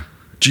 Yeah.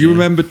 Do you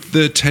remember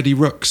the Teddy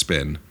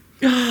Ruxpin?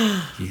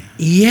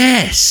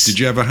 Yes. Did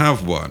you ever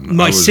have one?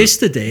 My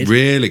sister did.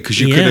 Really? Because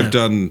you could have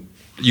done.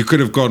 You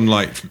could have gone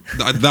like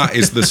that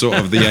is the sort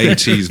of the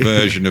 80s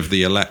version of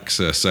the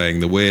Alexa saying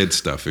the weird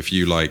stuff. If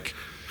you like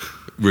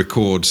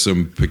record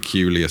some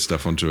peculiar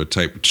stuff onto a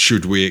tape,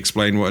 should we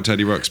explain what a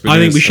Teddy Ruxpin is? I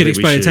think we should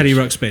explain a Teddy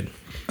Ruxpin.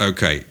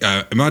 Okay,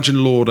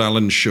 imagine Lord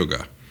Alan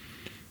Sugar,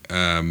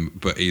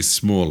 but he's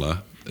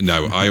smaller.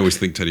 No, I always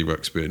think Teddy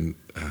Ruxpin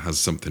has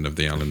something of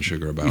the Alan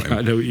Sugar about him.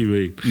 I know what you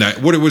mean. No,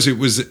 what it was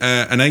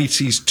an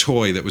 80s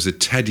toy that was a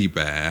teddy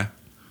bear,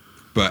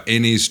 but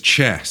in his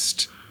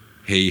chest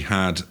he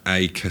had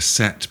a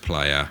cassette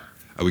player.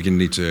 Are we going to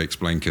need to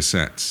explain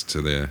cassettes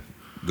to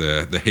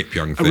the hip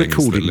young things a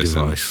recording that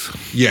listen?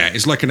 Device. Yeah,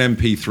 it's like an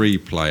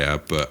MP3 player,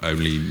 but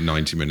only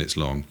 90 minutes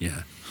long.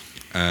 Yeah.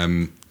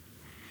 And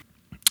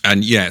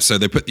yeah, so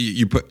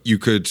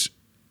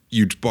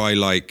you'd buy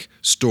like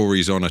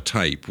stories on a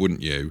tape,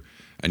 wouldn't you?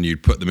 And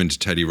you'd put them into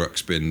Teddy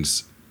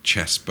Ruxpin's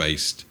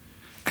chest-based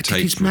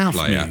tape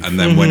player, and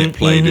then when it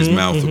played, his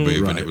mouth would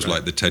move, and it was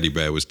like the teddy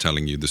bear was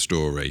telling you the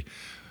story.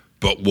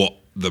 But what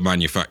the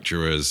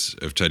manufacturers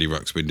of Teddy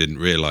Ruxpin didn't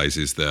realise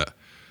is that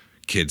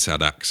kids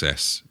had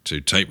access to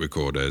tape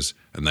recorders,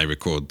 and they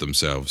record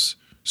themselves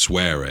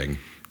swearing,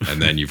 and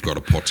then you've got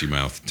a potty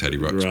mouth Teddy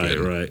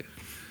Ruxpin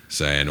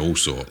saying all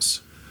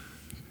sorts.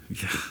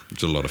 Yeah.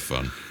 It's a lot of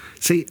fun.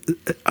 See,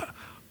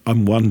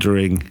 I'm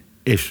wondering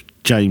if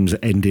James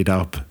ended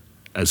up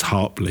as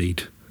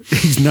Heartbleed.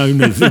 He's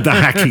known as the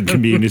hacking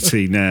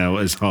community now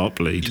as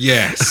Heartbleed.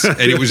 Yes,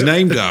 and it was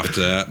named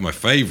after my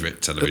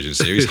favourite television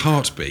series,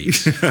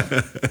 Heartbeat.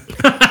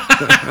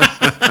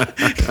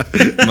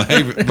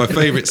 my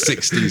favourite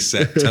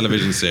 60s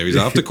television series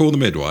after Call the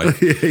Midwife,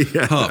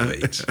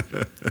 Heartbeat.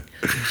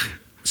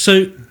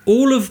 So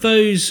all of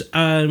those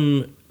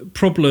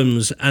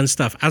problems and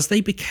stuff, as they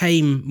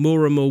became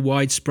more and more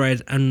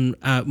widespread and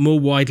more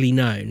widely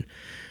known,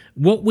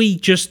 what we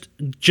just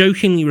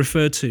jokingly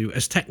refer to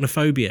as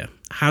technophobia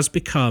has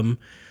become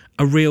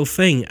a real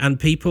thing, and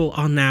people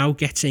are now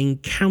getting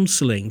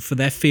counselling for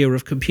their fear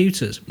of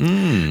computers.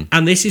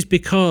 And this is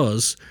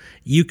because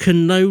you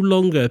can no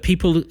longer,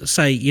 people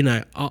say, you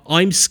know,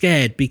 I'm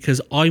scared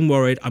because I'm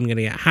worried I'm going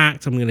to get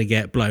hacked, I'm going to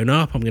get blown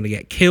up, I'm going to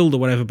get killed or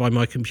whatever by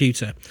my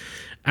computer.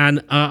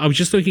 And I was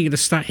just looking at a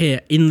stat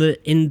here.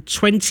 In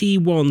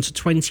 21 to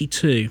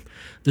 22,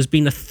 there's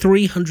been a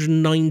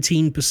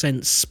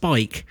 319%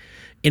 spike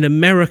in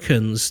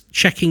Americans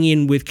checking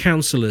in with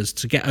counsellors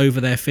to get over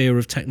their fear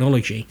of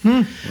technology,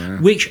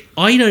 which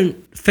I don't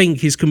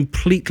think is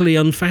completely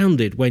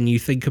unfounded when you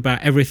think about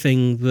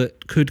everything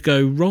that could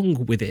go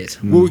wrong with it.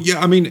 Well,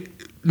 yeah, I mean,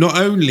 not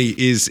only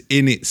is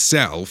in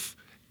itself,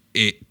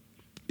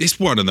 it's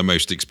one of the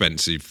most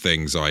expensive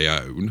things I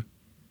own,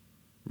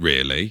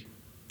 really.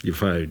 Your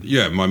phone.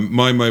 Yeah,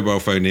 my mobile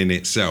phone in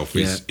itself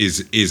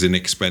is an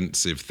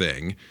expensive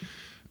thing,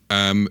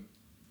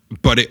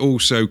 but it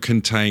also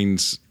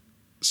contains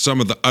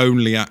some of the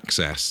only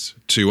access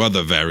to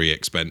other very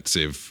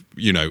expensive,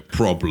 you know,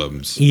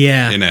 problems.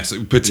 Yeah. In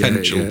essence,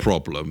 potential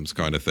problems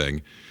kind of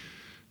thing.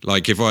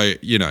 Like if I,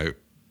 you know,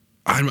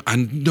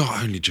 and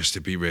not only just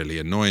to be really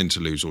annoying to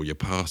lose all your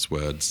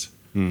passwords,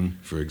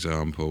 for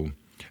example.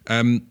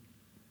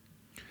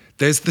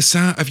 There's the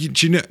sad. Have you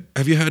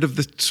heard of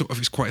the sort of?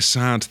 It's quite a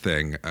sad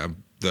thing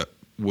that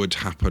would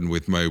happen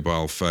with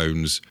mobile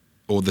phones,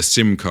 or the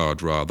SIM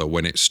card rather.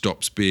 When it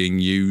stops being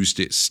used,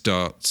 it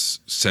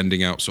starts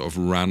sending out sort of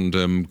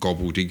random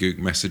gobbledygook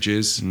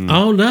messages.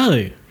 Oh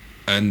no!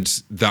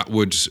 And that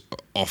would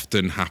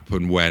often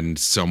happen when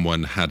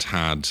someone had,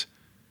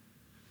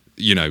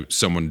 you know,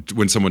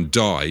 when someone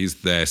dies,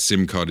 their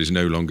SIM card is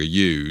no longer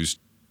used.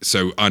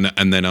 So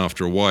and then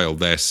after a while,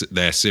 their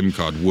SIM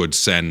card would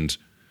send,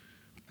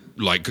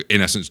 like,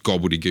 in essence,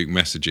 gobbledygook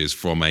messages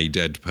from a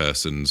dead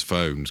person's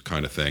phone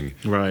kind of thing,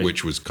 right?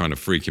 Which was kind of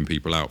freaking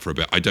people out for a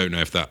bit. I don't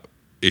know if that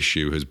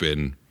issue has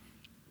been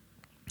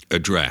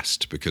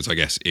addressed, because I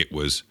guess it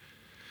was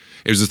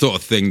the sort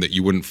of thing that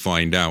you wouldn't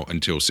find out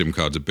until SIM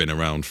cards have been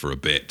around for a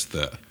bit,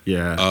 that,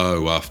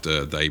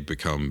 after they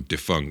become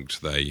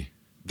defunct, they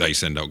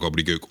send out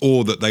gobbledygook,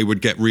 or that they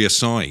would get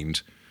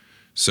reassigned.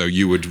 So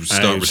you would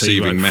start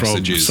receiving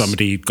messages. From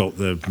somebody got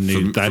the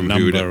that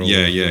number.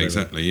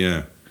 Exactly,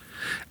 yeah.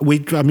 We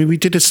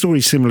did a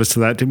story similar to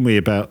that, didn't we?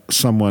 About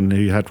someone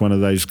who had one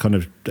of those kind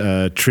of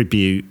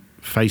tribute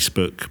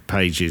Facebook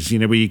pages, you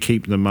know, where you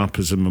keep them up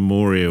as a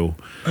memorial,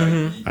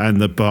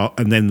 and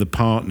then the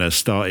partner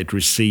started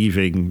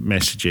receiving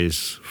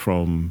messages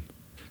from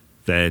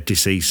their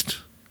deceased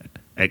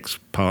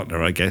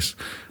ex-partner, I guess,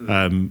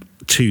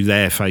 to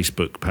their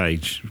Facebook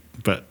page.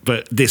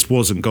 But this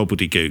wasn't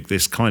gobbledygook.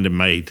 This kind of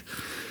made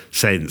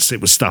sense.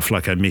 It was stuff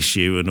like "I miss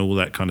you" and all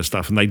that kind of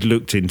stuff. And they'd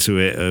looked into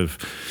it,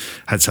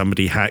 had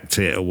somebody hacked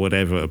it or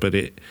whatever. But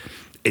it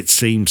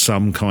seemed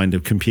some kind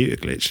of computer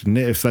glitch, didn't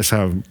it? If that's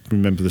how I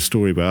remember the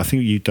story. But I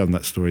think you'd done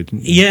that story,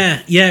 didn't you?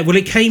 Yeah. Well,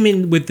 it came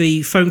in with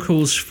the phone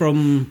calls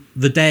from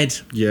the dead,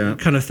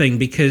 kind of thing,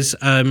 because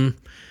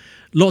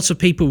lots of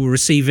people were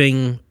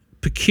receiving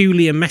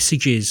peculiar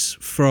messages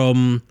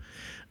from,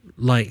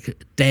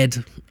 like,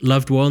 dead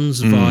loved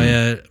ones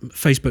via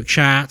Facebook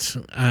chat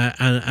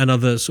and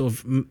other sort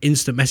of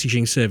instant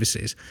messaging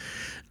services.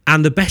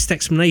 And the best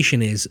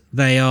explanation is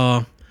they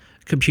are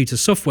computer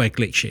software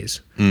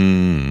glitches.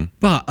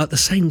 But at the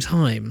same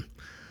time,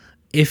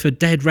 if a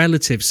dead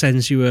relative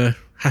sends you a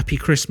happy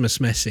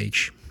Christmas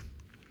message,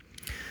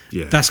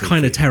 that's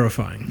kind of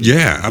terrifying.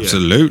 Yeah,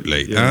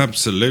 absolutely. Yeah.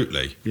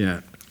 Absolutely.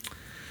 Yeah.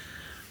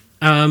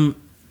 I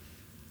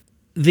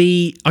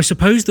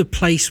suppose the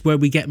place where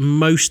we get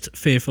most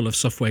fearful of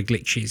software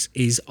glitches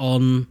is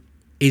on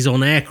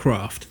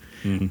aircraft.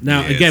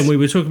 Now, again, we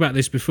were talking about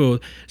this before,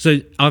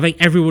 so I think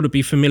everyone would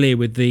be familiar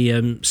with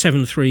the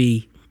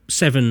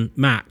 737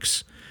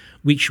 MAX,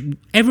 which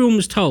everyone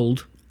was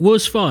told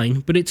was fine,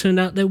 but it turned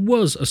out there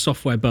was a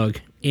software bug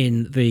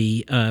in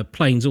the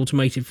plane's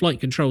automated flight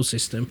control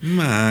system.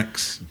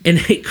 Max. And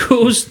it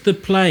caused the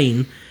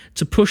plane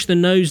to push the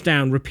nose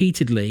down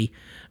repeatedly,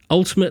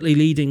 ultimately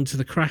leading to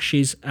the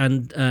crashes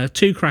and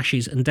 2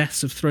 crashes and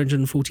deaths of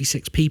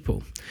 346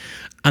 people.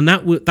 And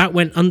that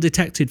went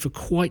undetected for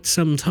quite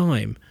some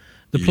time.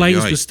 The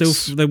planes were still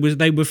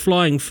they were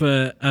flying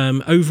for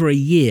over a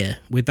year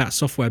with that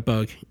software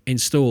bug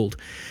installed,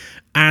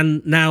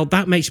 and now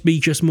that makes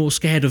me just more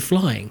scared of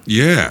flying.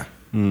 Yeah.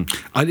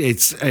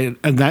 There's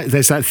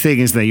that thing,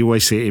 isn't there? You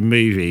always see it in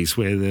movies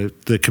where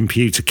the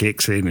computer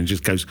kicks in and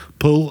just goes,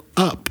 pull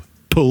up.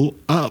 pull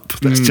up.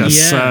 That's just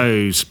Yeah.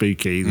 so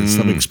spooky. There's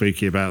something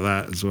spooky about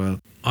that as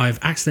well. I've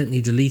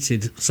accidentally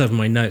deleted some of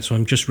my notes, so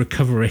I'm just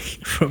recovering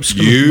from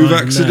some You've of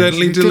my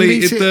accidentally notes.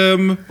 deleted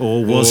them,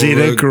 Or was it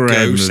a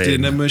ghost gremlin?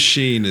 in a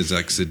machine has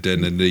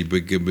accidentally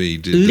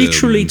deleted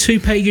Literally them? 2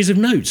 pages of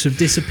notes have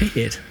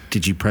disappeared.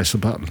 Did you press a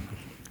button?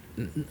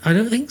 I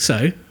don't think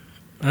so.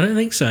 I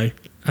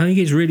think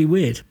it's really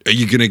weird. Are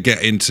you going to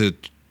get into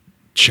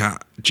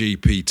Chat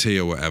GPT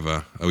or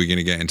whatever? Are we going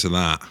to get into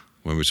that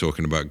when we're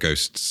talking about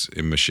ghosts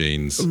in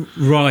machines?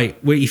 Right.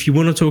 Well, if you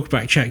want to talk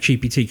about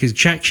ChatGPT, because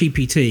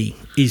ChatGPT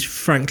is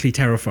frankly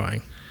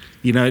terrifying.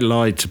 You know, it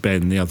lied to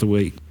Ben the other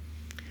week.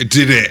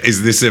 Did it?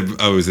 Is this a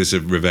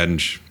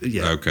revenge?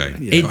 Yeah. Okay.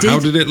 Yeah. It How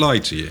did. did it lie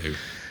to you?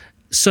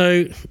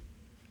 So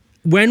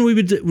when we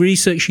were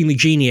researching the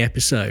Genie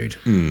episode,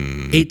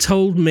 it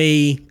told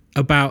me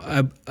about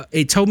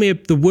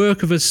the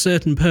work of a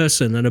certain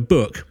person and a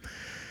book.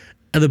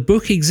 And the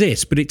book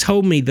exists, but it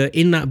told me that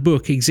in that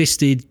book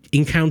existed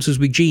encounters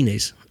with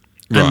genies,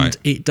 and Right.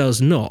 it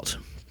does not.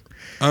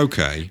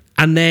 Okay.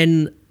 And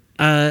then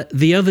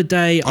the other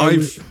day,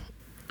 I've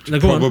No,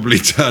 go on. probably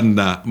done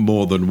that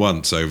more than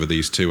once over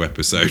these 2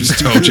 episodes.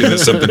 Told you that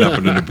something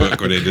happened in a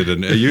book when it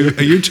didn't. Are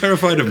you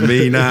terrified of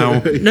me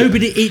now? No,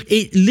 but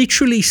it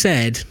literally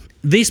said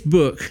this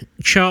book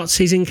charts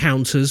his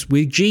encounters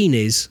with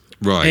genies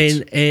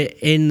Right.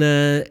 in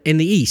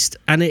the East,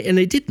 and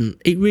it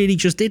didn't. It really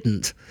just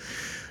didn't.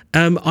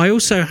 I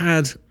also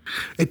had.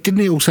 Didn't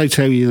it also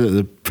tell you that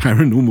the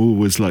paranormal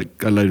was like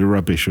a load of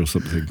rubbish or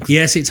something?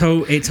 Yes, it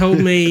told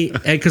me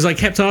because I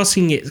kept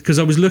asking it because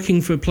I was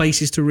looking for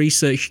places to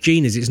research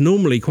genies. It's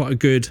normally quite a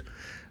good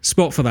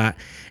spot for that.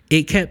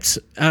 It kept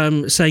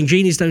saying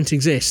genies don't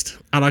exist,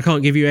 and I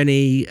can't give you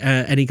any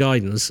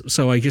guidance.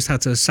 So I just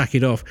had to sack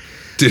it off.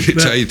 Did it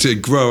tell you to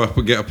grow up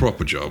and get a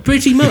proper job?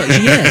 Pretty much,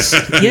 yes,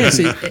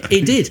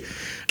 it did.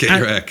 Get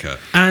your hair cut?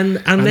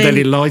 And And then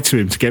it lied to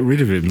him to get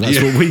rid of him. That's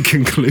Yeah. what we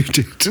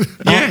concluded.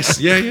 Yes.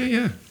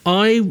 Yeah.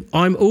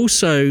 I'm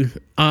also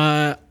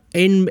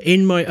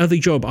in my other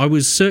job. I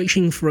was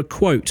searching for a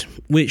quote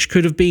which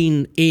could have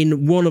been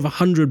in one of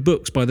 100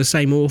 books by the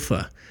same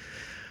author,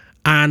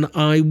 and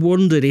I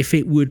wondered if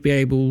it would be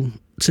able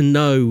to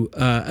know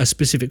a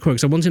specific quote.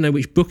 Because I wanted to know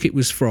which book it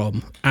was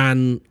from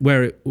and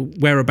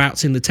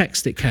whereabouts in the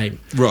text it came.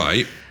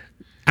 Right.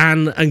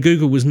 And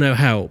Google was no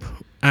help,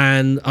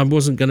 and I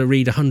wasn't going to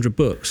read 100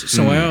 books,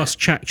 so I asked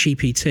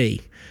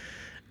ChatGPT.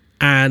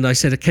 And I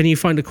said, can you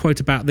find a quote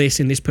about this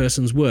in this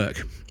person's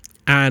work?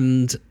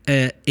 And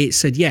it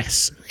said,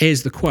 yes,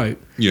 here's the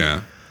quote.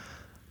 Yeah.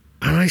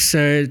 And I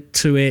said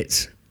to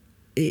it,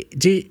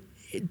 did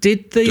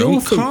the Don't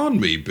author... con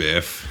me,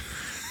 Biff.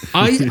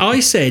 I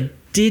said,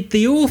 did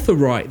the author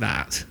write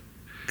that?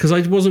 Because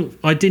I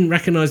didn't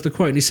recognise the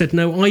quote. And he said,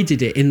 no, I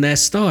did it in their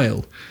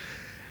style.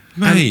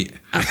 Mate.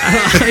 I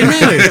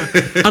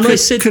know. And I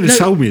said, Could have no.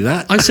 told me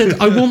that. I said,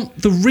 I want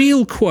the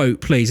real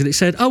quote, please. And it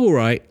said, oh, all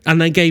right.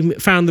 And they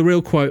found the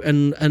real quote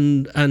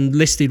and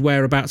listed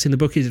whereabouts in the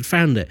book it had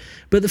found it.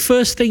 But the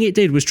first thing it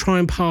did was try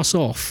and pass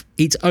off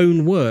its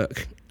own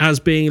work as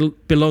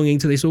belonging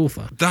to this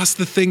author. That's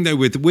the thing, though,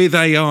 with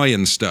AI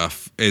and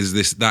stuff,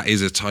 that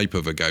is a type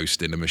of a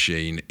ghost in a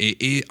machine.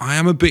 I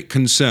am a bit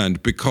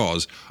concerned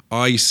because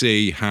I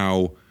see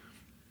how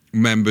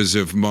members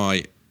of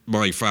my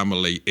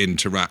family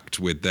interact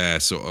with their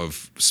sort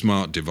of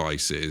smart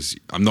devices.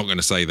 I'm not going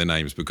to say the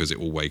names because it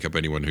will wake up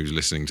anyone who's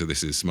listening to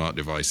this as smart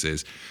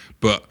devices,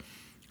 but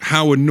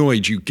how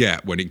annoyed you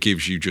get when it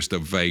gives you just a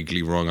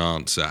vaguely wrong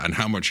answer and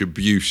how much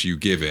abuse you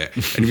give it.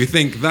 And if you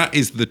think that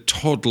is the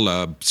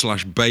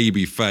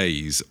toddler/baby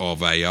phase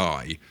of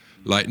AI,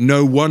 like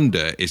no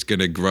wonder it's going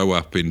to grow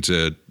up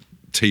into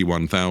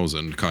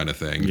T-1000 kind of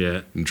thing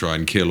and try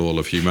and kill all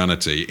of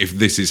humanity if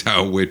this is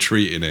how we're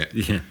treating it.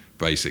 Yeah.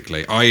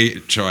 Basically, I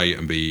try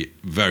and be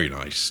very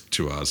nice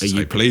to us.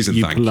 Say please and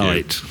you thank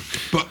polite? you.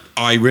 But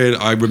I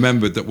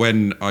remembered that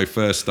when I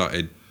first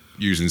started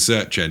using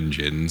search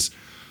engines,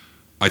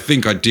 I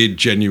think I did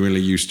genuinely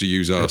used to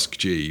use Ask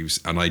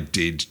Jeeves, and I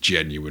did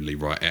genuinely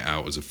write it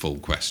out as a full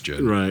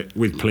question. Right,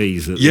 with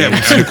please. At the Yeah, end.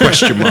 with a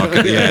question mark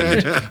at the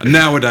end. And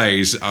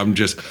nowadays, I'm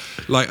just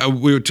like,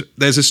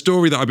 there's a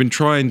story that I've been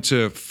trying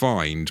to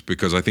find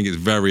because I think it's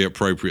very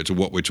appropriate to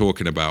what we're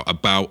talking about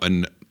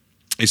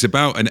it's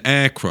about an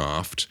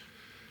aircraft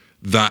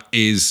that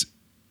is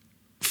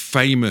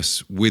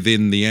famous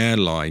within the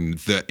airline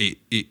that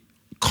it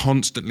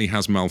constantly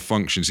has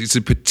malfunctions. It's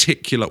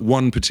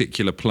one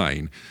particular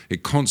plane.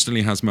 It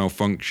constantly has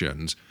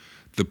malfunctions.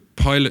 The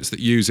pilots that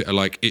use it are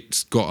like,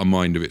 it's got a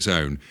mind of its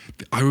own.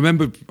 I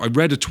remember I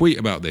read a tweet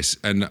about this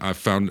and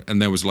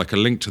there was like a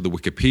link to the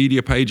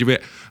Wikipedia page of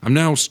it. I'm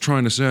now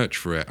trying to search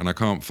for it and I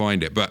can't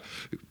find it, but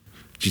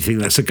Do you think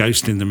that's a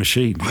ghost in the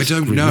machine? I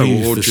don't know,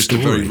 or just a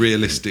very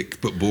realistic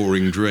but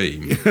boring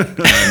dream.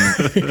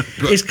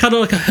 It's kind of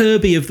like a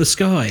Herbie of the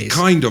skies.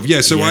 Kind of,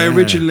 yeah. So I Yeah.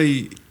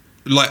 originally,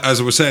 like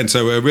as I was saying,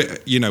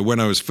 when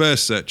I was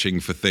first searching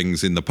for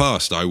things in the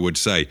past, I would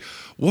say,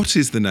 what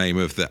is the name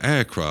of the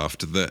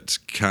aircraft that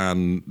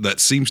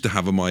seems to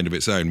have a mind of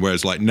its own?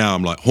 Whereas like now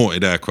I'm like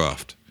haunted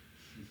aircraft.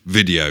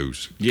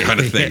 videos Yeah. kind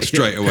of thing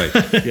straight away.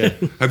 Yeah.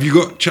 Have you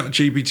got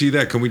ChatGPT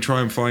there? Can we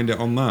try and find it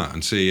on that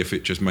and see if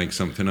it just makes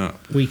something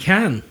up? We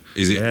can.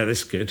 Is it? Yeah,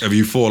 that's good. Have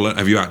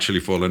you actually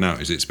fallen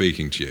out? Is it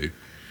speaking to you?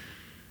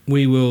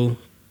 We will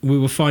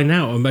find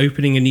out. I'm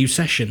opening a new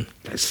session.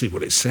 Let's see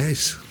what it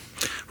says.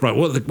 Right,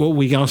 what are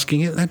we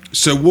asking it then?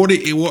 So what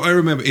I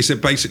remember is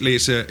that basically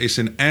it's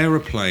an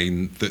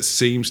aeroplane that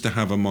seems to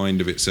have a mind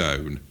of its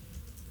own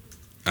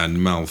and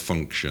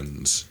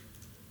malfunctions.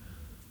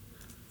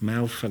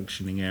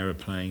 Malfunctioning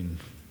aeroplane.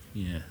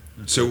 Yeah.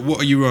 So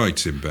what are you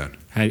writing, Ben?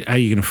 How are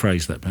you going to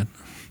phrase that,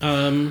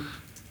 Ben?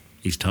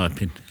 He's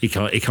typing. He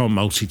can't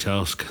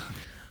multitask.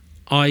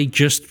 I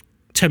just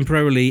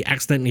temporarily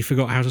accidentally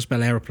forgot how to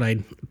spell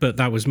aeroplane, but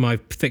that was my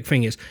thick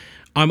fingers.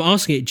 I'm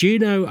asking it, do you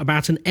know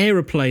about an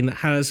aeroplane that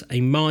has a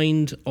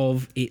mind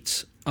of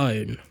its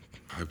own?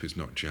 I hope it's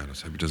not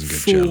jealous. I hope it doesn't get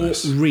For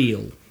jealous.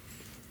 real.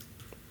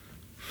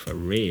 For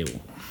real.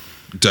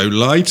 Don't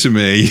lie to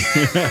me.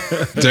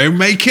 Don't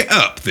make it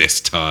up this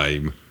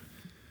time.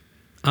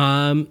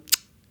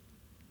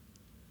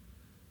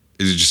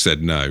 Is it just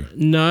said no?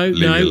 No,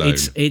 Leave it alone.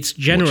 it's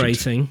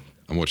generating.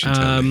 I'm watching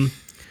telly.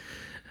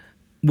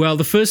 Well,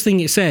 the first thing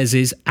it says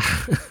is,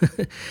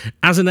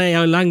 as an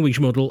AI language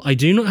model, I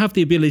do not have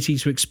the ability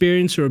to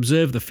experience or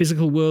observe the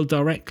physical world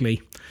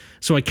directly.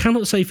 So I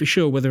cannot say for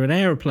sure whether an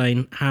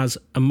aeroplane has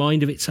a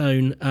mind of its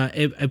own,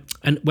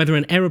 and whether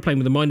an aeroplane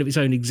with a mind of its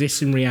own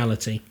exists in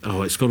reality.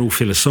 Oh, it's got all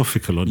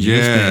philosophical on you,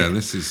 Yeah, isn't it?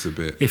 this is a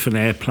bit. If an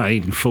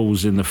airplane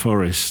falls in the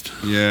forest,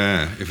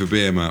 Yeah, if a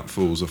beer mat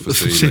falls off a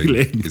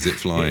ceiling, is it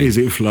flying? Is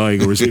it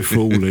flying or is it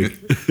falling?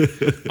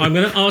 I'm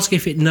going to ask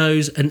if it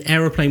knows an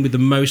aeroplane with the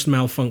most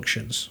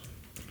malfunctions.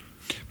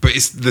 But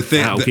it's the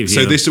thing. That'll give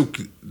So you this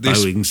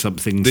Boeing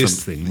something.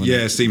 wouldn't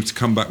yeah, it? seems to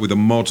come back with a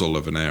model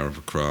of an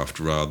aircraft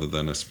rather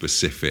than a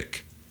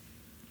specific.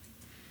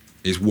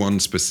 Is one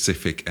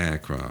specific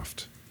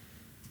aircraft.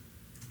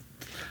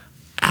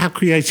 How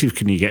creative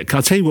can you get?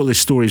 I'll tell you what this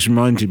story's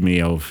reminded me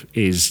of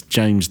is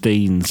James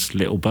Dean's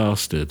Little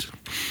Bastard,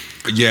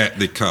 Yeah,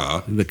 the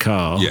car. the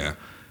car. Yeah.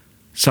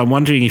 So I'm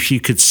wondering if you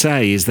could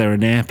say, is there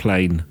an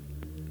airplane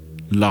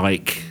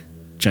like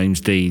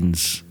James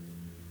Dean's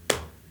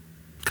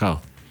car?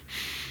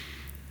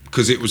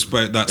 Because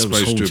that's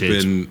supposed to have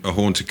haunted. been a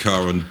haunted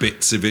car, and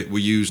bits of it were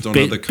used on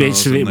other cars.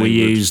 Bits of and it they were would-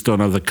 used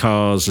on other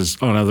cars,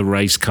 on other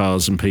race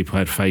cars, and people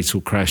had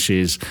fatal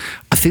crashes.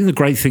 I think the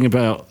great thing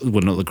about,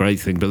 well, not the great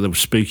thing, but the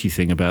spooky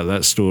thing about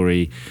that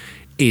story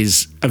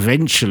is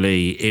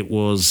eventually it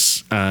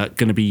was going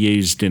to be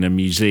used in a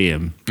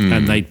museum,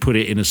 and they'd put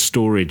it in a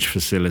storage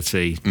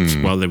facility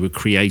while they were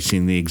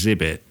creating the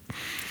exhibit.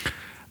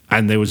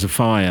 And there was a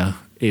fire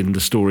in the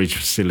storage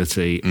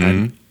facility,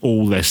 and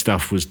all their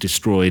stuff was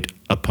destroyed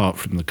apart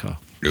from the car.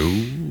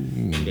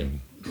 Ooh.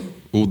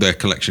 All their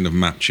collection of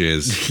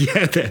matches.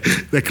 Yeah,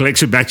 their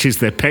collection matches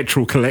their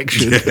petrol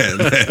collection. Yeah,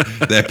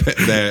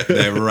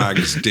 their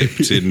rags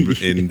dipped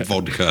in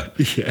vodka.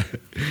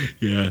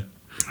 Yeah.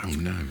 Oh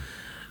no.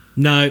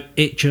 No,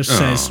 it just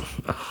says...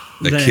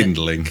 They're they're-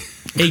 kindling.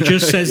 It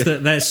just says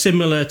that they're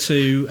similar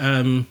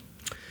to...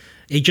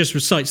 it just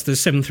recites the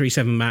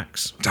 737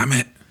 MAX. Damn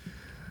it.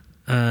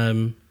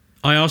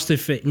 I asked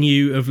if it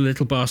knew of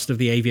Little Bastard of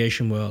the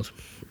aviation world,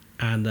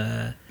 and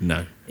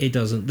No. it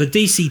doesn't. The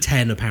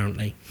DC-10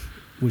 apparently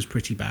was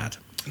pretty bad.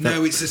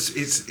 No, it's.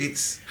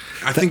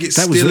 I think it's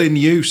that was still a- in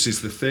use.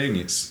 Is the thing.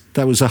 It's.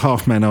 That was a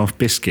Half Man, Half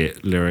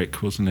Biscuit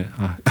lyric, wasn't it?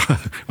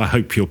 I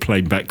hope you're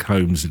playing back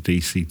home's a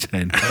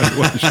DC-10.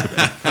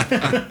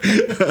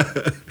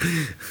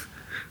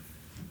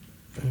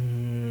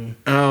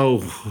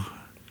 Oh,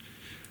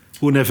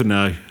 we'll never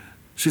know.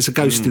 It's a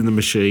ghost in the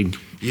machine.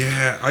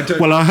 Yeah, I don't.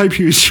 Well, I hope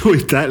you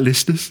enjoyed that,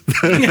 listeners.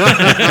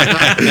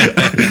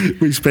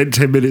 We spent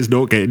 10 minutes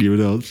not getting you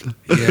an answer.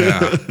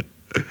 Yeah.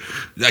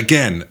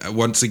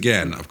 Once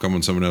again, I've come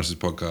on someone else's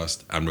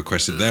podcast and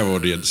requested their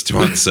audience to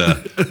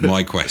answer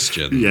my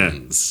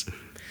questions.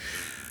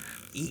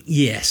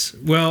 Yes.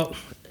 Well,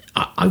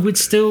 I would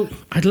still...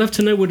 I'd love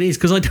to know what it is,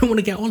 because I don't want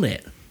to get on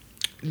it.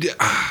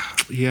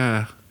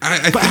 Yeah.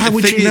 But how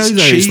would you know,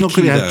 though? It's not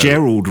going to have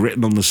Gerald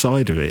written on the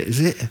side of it, is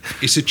it?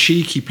 It's a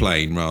cheeky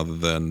plane rather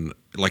than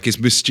like it's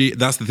mischievous.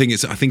 That's the thing.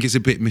 I think it's a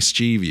bit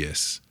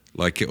mischievous.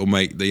 Like it'll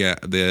make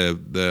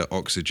the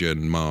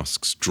oxygen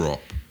masks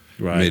drop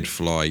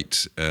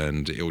mid-flight,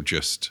 and it'll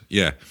just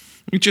it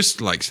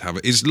just likes to have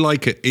it. It's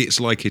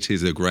like it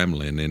is a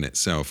gremlin in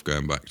itself.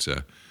 Going back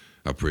to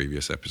our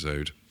previous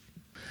episode.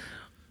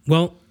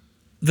 Well,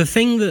 the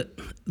thing that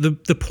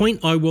the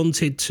point I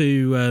wanted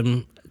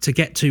to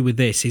get to with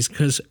this is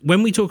because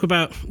when we speak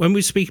about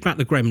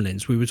the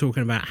Gremlins, we were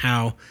talking about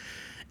how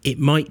it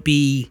might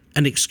be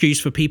an excuse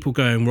for people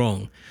going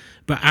wrong,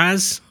 but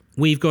as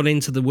we've got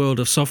into the world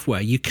of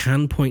software, you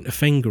can point a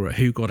finger at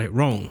who got it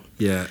wrong.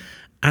 Yeah.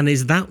 And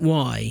is that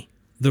why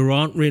there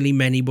aren't really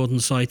many modern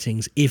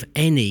sightings, if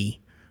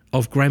any,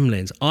 of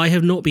Gremlins? I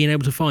have not been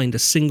able to find a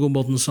single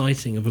modern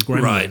sighting of a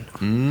Gremlin.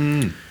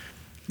 Right.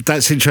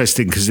 That's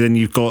interesting because then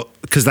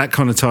because that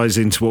kind of ties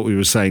into what we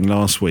were saying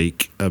last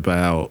week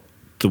about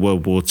the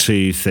World War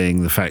II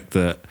thing, the fact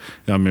that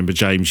I remember,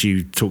 James,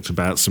 you talked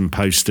about some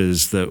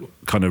posters that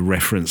kind of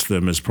referenced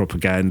them as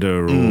propaganda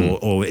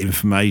or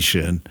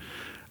information,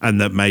 and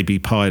that maybe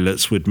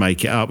pilots would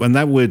make it up. And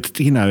that would,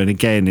 and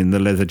again, in the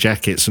leather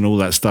jackets and all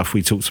that stuff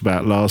we talked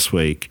about last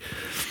week.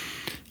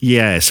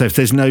 Yeah, so if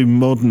there's no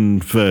modern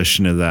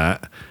version of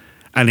that,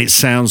 and it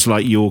sounds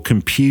like your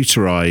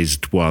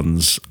computerized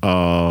ones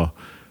are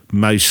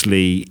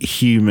mostly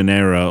human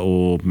error,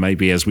 or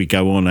maybe as we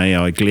go on,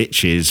 AI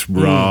glitches,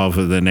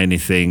 rather than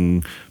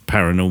anything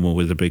paranormal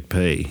with a big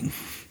P.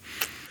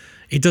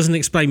 It doesn't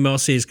explain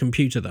Marcia's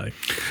computer, though.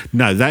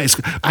 No, that is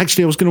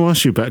actually. I was going to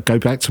ask you about. Go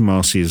back to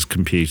Marcia's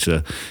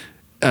computer.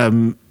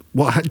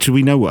 Do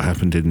we know what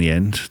happened in the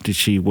end?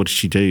 What did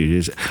she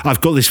do? I've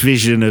got this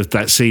vision of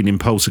that scene in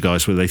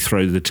Poltergeist where they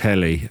throw the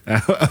telly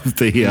out of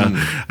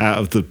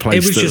the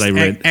place that they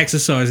rent. It was just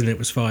exercising. It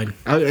was fine.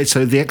 Oh,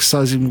 so the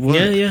exercising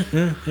worked? Yeah.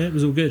 It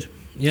was all good.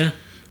 Yeah.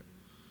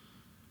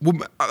 Well,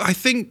 I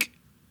think,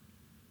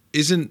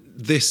 isn't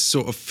this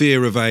sort of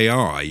fear of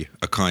AI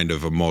a kind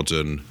of a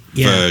modern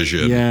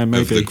version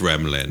of the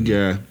gremlin?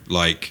 Yeah.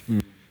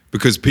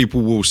 Because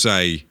people will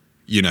say,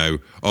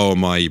 oh,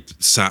 my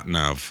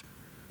sat-nav,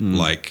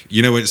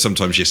 when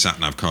sometimes your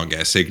sat-nav can't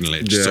get a signal,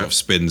 it just sort of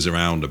spins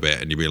around a bit,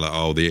 and you'll be like,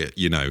 oh,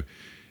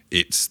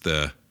 it's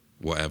the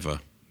whatever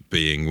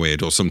being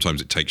weird, or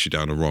sometimes it takes you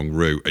down a wrong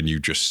route and you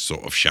just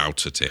sort of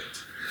shout at it.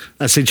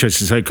 That's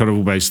interesting. So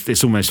kind of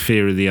it's almost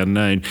fear of the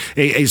unknown.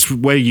 It's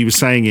where you were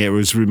saying it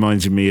was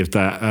reminding me of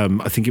that.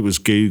 I think it was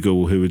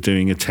Google who were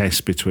doing a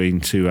test between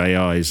two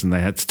AIs, and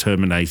they had to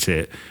terminate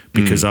it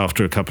because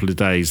after a couple of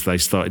days they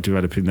started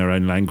developing their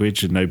own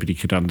language and nobody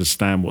could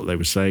understand what they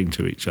were saying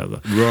to each other.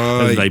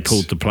 Right. And they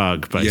pulled the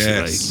plug, basically.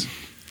 Yes.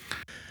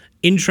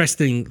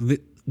 Interesting.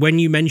 When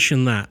you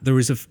mention that, there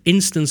is an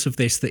instance of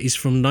this that is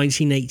from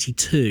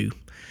 1982.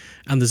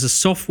 And there's a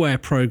software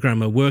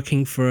programmer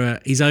working for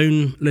his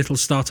own little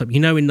startup.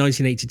 In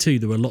 1982,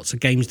 there were lots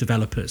of games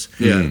developers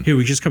who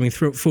were just coming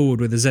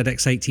forward with a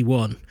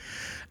ZX81.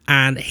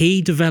 And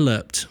he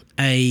developed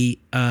a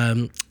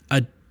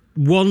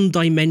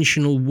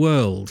one-dimensional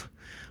world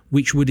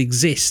which would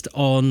exist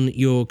on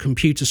your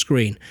computer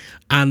screen.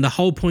 And the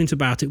whole point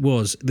about it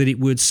was that it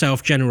would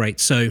self-generate.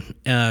 So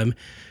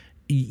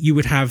you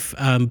would have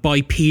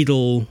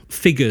bipedal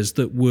figures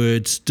that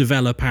would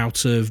develop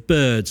out of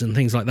birds and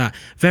things like that.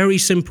 Very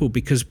simple,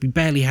 because we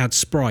barely had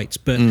sprites,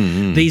 but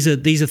these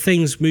are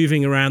things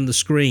moving around the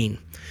screen.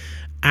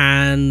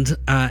 And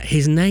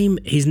his name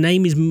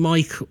is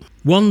Michael.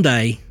 One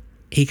day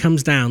he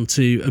comes down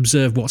to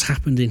observe what's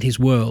happened in his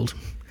world,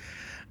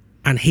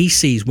 and he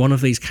sees one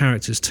of these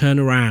characters turn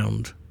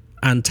around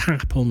and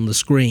tap on the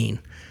screen,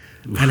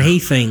 and he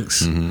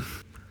thinks,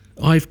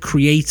 I've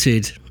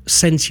created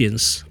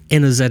sentience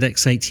in a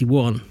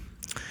ZX81.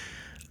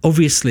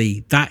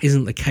 Obviously, that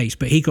isn't the case,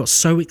 but he got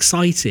so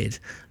excited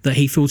that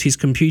he thought his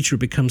computer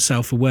had become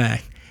self-aware.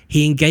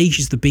 He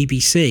engages the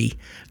BBC,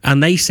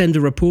 and they send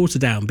a reporter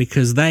down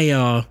because they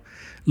are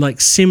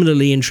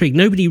similarly intrigued.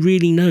 Nobody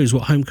really knows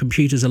what home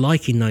computers are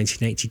like in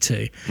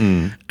 1982.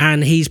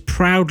 And he's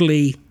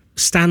proudly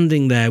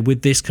standing there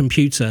with this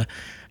computer,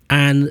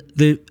 and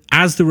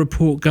as the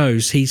report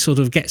goes, he sort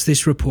of gets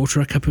this reporter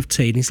a cup of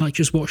tea, and he's like,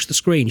 just watch the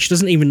screen. She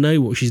doesn't even know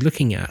what she's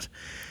looking at.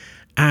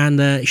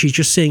 And she's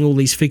just seeing all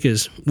these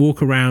figures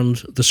walk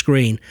around the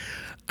screen,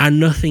 and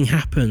nothing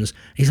happens.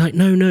 He's like,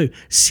 no,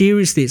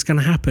 seriously, it's going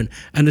to happen.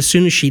 And as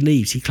soon as she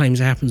leaves, he claims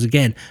it happens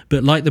again.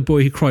 But like the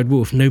boy who cried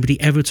wolf, nobody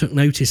ever took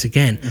notice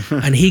again.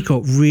 And he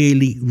got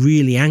really,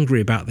 really angry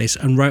about this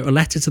and wrote a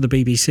letter to the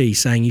BBC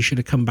saying you should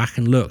have come back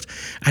and looked.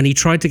 And he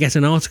tried to get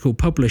an article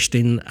published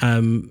in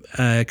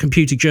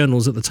computer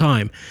journals at the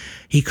time.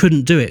 He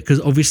couldn't do it because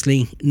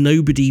obviously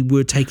nobody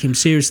would take him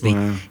seriously.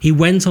 Wow. He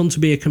went on to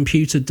be a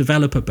computer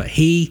developer, but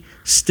he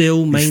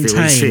still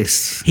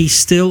maintains, he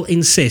still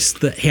insists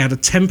that he had a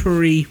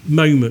temporary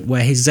moment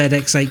where his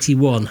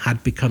ZX81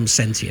 had become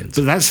sentient.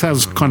 But that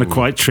sounds kind of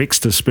quite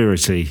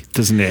trickster-spirity,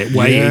 doesn't it?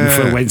 Waiting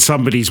for when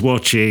somebody's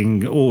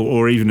watching,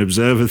 or even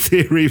observer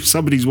theory, if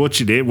somebody's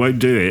watching it won't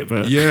do it.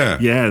 But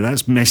yeah,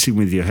 that's messing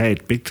with your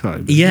head big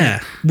time.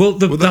 Yeah. Well,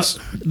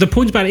 the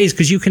point about it is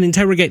because you can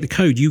interrogate the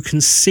code, you can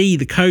see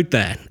the code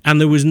there. And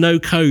there was no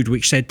code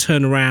which said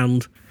turn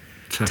around,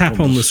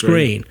 tap on the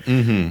screen.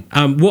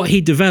 What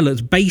he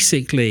developed,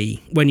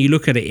 basically, when you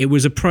look at it, it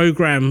was a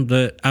program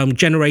that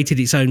generated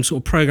its own sort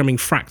of programming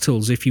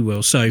fractals, if you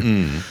will. So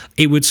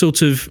it would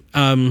sort of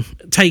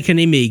take an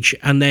image,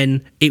 and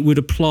then it would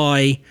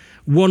apply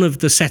one of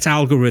the set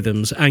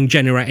algorithms and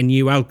generate a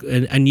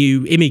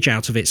new image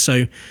out of it.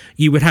 So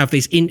you would have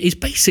this. It's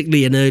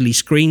basically an early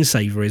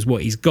screensaver, is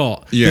what he's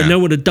got. But no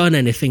one had done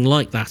anything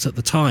like that at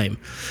the time.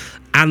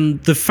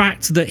 And the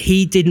fact that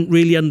he didn't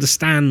really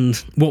understand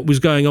what was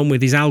going on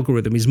with his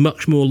algorithm is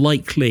much more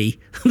likely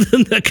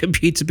than the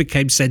computer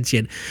became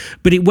sentient.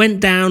 But it went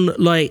down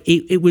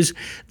it was...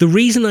 The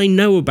reason I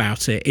know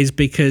about it is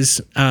because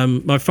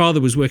my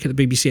father was working at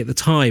the BBC at the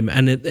time,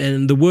 and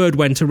the word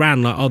went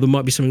around there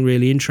might be something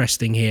really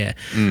interesting here.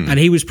 And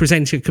he was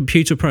presenting a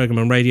computer program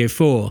on Radio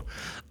 4,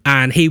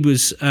 and he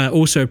was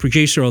also a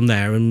producer on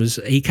there, and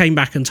he came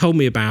back and told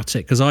me about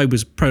it because I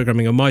was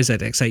programming on my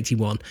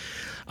ZX81.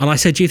 And I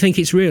said, do you think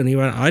it's real? And he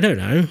went, I don't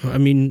know. I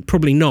mean,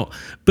 probably not.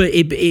 But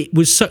it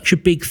was such a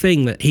big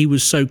thing that he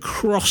was so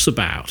cross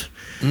about.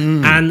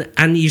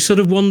 And you sort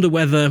of wonder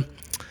whether,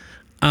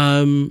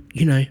 maybe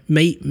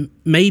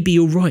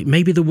you're right.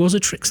 Maybe there was a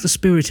trickster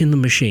spirit in the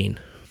machine.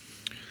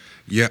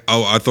 Yeah.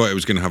 Oh, I thought it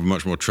was going to have a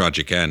much more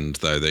tragic end,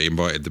 though. They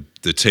invited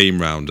the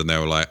team round and they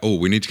were like, oh,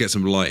 we need to get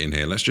some light in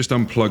here. Let's just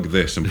unplug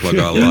this and plug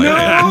our light in.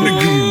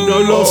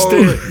 I lost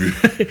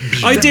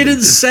it. I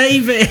didn't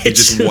save it. He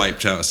just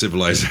wiped out a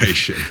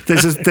civilization.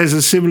 There's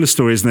a similar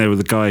story, isn't there, with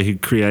the guy who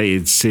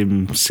created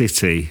Sim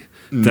City,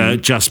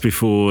 that just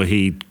before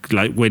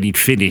when he'd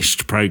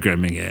finished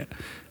programming it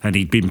and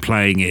he'd been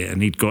playing it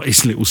and he'd got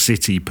his little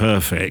city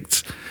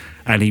perfect.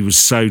 And he was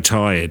so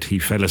tired, he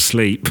fell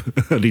asleep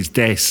at his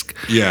desk.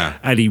 Yeah.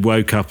 And he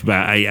woke up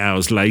about 8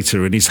 hours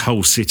later and his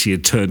whole city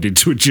had turned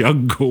into a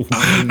jungle.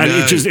 Oh, no. And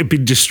it had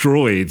been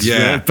destroyed.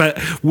 Yeah. But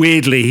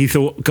weirdly, he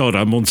thought, God,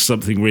 I'm onto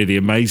something really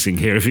amazing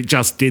here. If it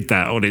just did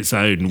that on its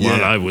own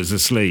while I was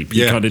asleep,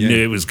 you kind of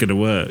knew it was going to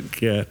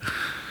work. Yeah.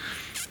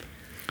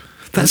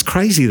 That's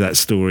crazy, that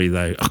story,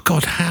 though. Oh,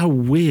 God, how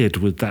weird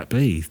would that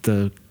be?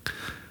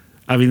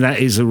 I mean,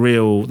 that's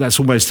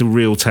almost a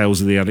real Tales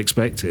of the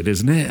Unexpected,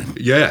 isn't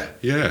it? Yeah.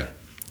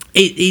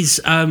 It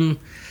is.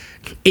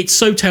 It's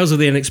so Tales of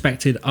the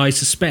Unexpected. I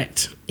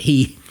suspect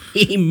he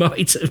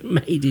might have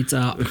made it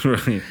up.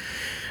 Right.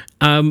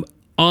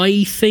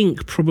 I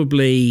think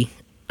probably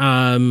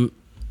the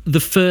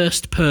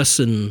first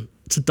person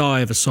to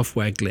die of a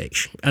software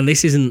glitch, and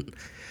it's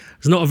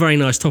not a very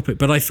nice topic,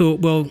 but I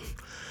thought, well,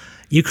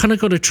 you kind of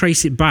got to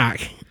trace it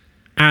back,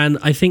 and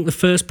I think the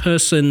first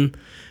person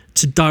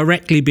to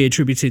directly be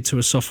attributed to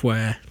a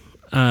software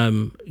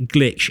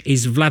glitch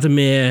is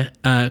Vladimir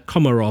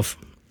Komarov,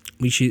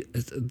 which is,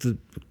 the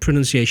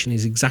pronunciation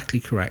is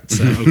exactly correct.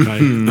 So Okay.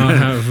 I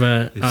have.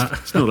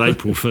 It's not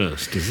April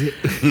 1st, is it?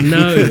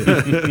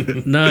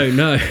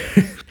 No.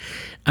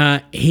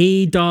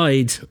 He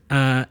died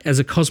as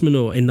a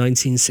cosmonaut in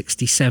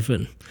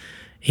 1967.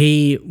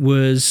 He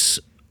was.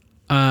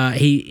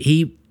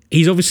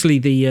 He's obviously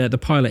the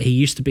pilot. He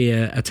used to be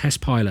a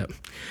test pilot.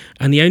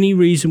 And the only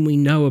reason we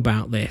know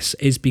about this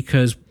is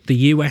because the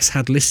US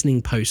had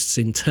listening posts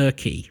in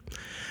Turkey,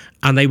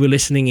 and they were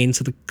listening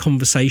into the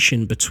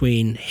conversation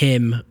between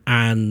him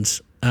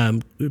and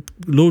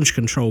launch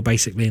control,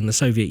 basically, in the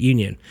Soviet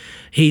Union.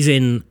 He's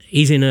in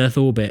Earth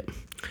orbit,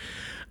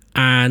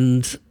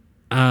 and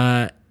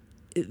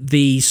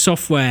the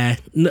software,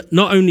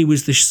 not only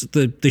was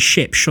the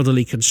ship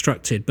shoddily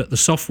constructed, but the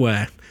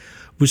software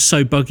was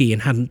so buggy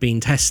and hadn't been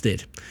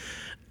tested.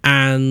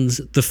 And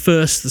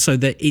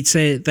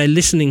they're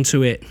listening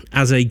to it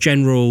as a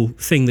general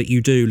thing that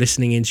you do,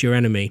 listening into your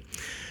enemy.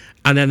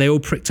 And then they all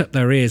pricked up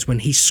their ears when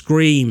he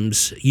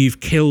screams, "You've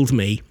killed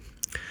me."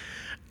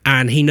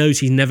 And he knows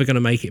he's never going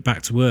to make it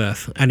back to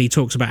Earth. And he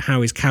talks about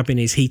how his cabin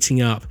is heating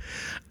up.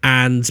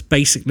 And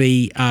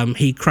basically,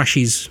 he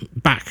crashes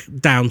back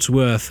down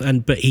to Earth,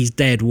 but he's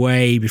dead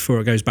way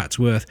before it goes back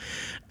to Earth.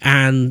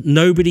 And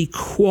nobody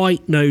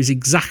quite knows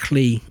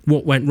exactly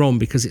what went wrong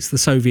because it's the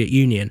Soviet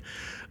Union.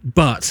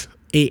 But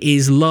it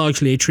is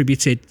largely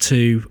attributed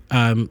to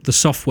the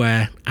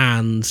software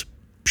and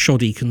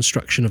shoddy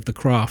construction of the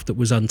craft that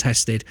was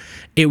untested.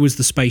 It was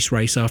the space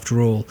race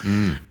after all.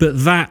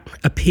 But that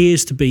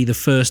appears to be the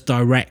first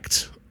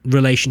direct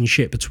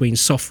relationship between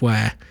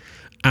software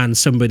and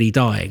somebody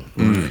dying,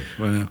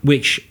 Wow.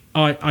 which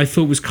I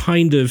thought was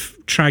kind of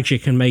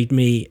tragic and made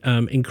me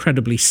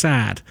incredibly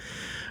sad.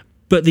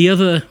 But the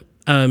other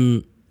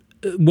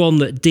one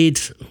that did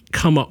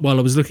come up while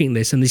I was looking at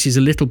this, and this is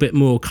a little bit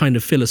more kind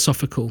of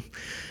philosophical,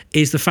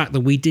 is the fact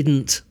that we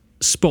didn't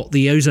spot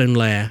the ozone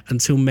layer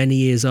until many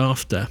years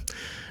after,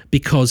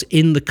 because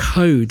in the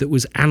code that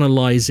was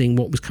analysing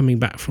what was coming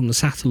back from the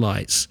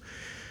satellites,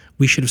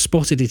 we should have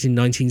spotted it in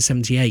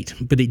 1978,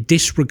 but it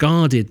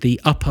disregarded the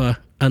upper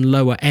and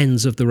lower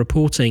ends of the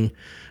reporting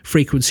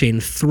frequency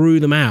and threw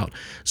them out.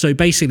 So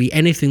basically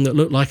anything that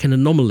looked like an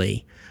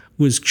anomaly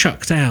was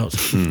chucked out.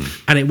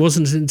 And it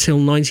wasn't until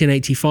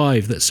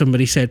 1985 that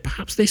somebody said,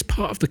 perhaps this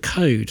part of the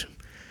code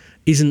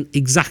isn't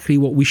exactly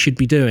what we should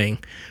be doing.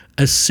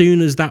 As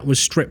soon as that was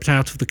stripped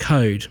out of the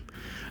code,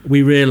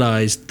 we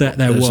realised that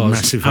there was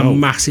a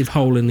massive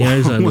hole in the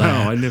ozone layer.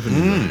 Wow, I never knew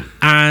that.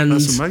 And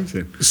That's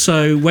amazing.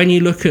 So when you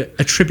look at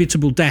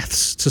attributable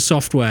deaths to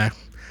software,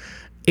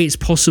 it's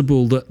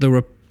possible that there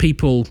are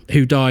people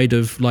who died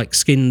of like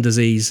skin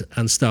disease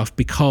and stuff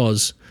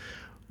because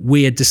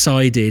we had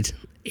decided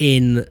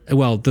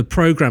the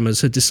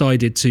programmers had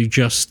decided to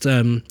just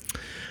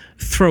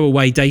throw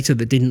away data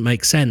that didn't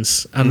make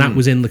sense, and that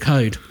was in the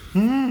code.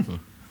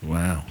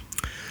 Wow.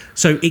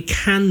 So it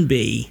can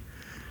be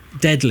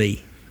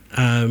deadly.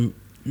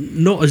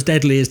 Not as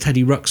deadly as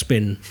Teddy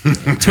Ruxpin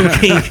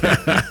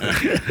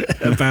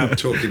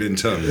Talking in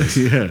tongues.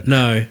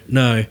 Yeah.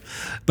 No.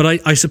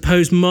 But I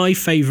suppose my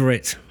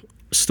favourite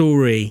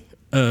story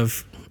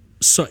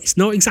it's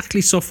not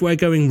exactly software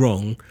going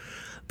wrong,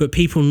 but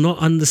people not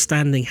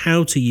understanding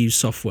how to use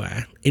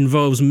software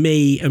involves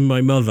me and my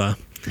mother.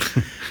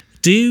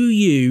 Do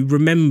you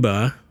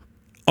remember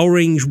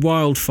Orange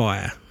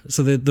Wildfire?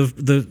 So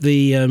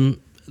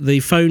the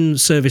phone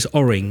service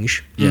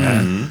Orange,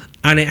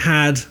 and it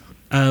had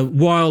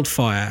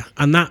Wildfire,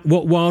 and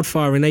what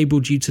Wildfire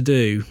enabled you to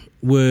do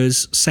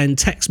was send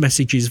text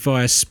messages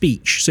via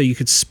speech, so you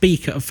could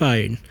speak at a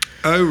phone.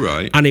 Oh,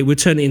 right. And it would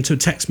turn it into a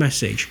text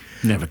message.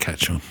 Never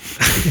catch on.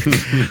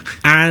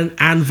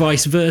 and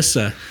vice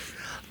versa.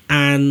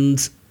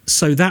 And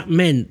so that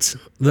meant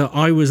that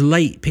I was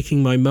late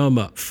picking my mum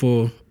up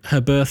for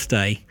her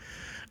birthday.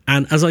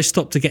 And as I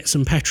stopped to get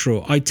some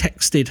petrol, I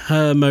texted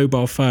her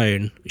mobile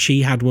phone.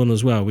 She had one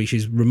as well, which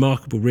is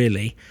remarkable,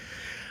 really.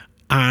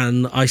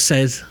 And I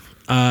said,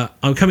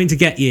 I'm coming to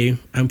get you,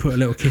 and put a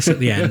little kiss at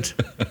the end.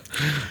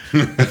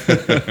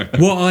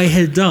 What I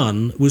had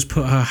done was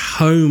put her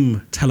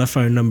home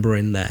telephone number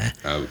in there,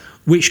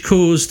 which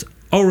caused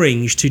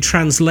Orange to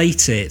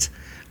translate it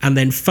and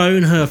then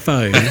phone her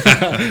phone.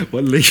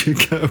 Well, Lisa,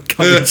 I'm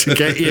coming to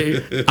get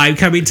you. I'm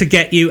coming to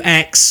get you,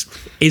 X,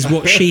 is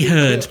what she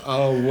heard.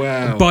 Oh,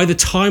 wow. By the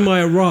time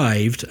I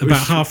arrived,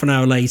 about half an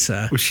hour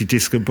later... Was she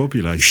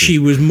discombobulated? She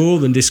was more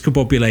than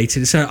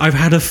discombobulated. So I've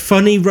had a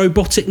funny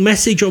robotic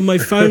message on my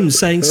phone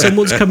saying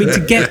someone's coming to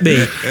get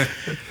me.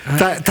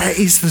 That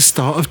is the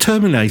start of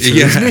Terminator,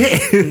 isn't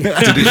it? Did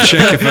it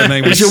check if her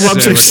name was Your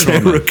one's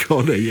Sarah Connor? Sarah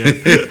Connor, yeah.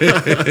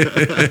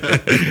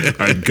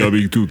 I'm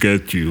coming to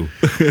get you.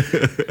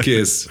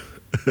 Kiss.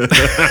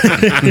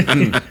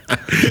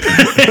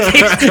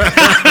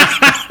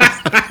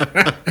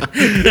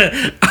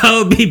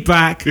 I'll be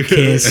back,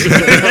 kiss.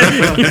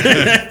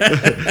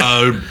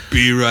 I'll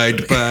be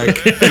right back,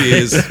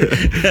 kiss.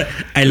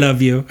 I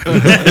love you.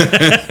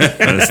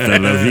 Hasta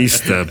la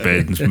vista,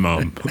 Ben's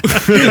mum.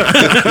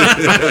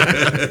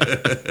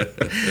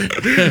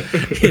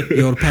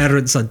 Your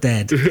parents are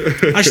dead.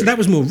 Actually, that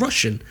was more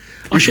Russian.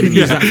 I should have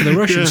used that for the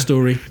Russian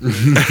story.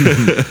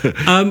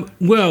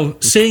 Well,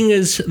 seeing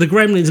as the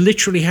Gremlins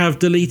literally have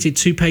deleted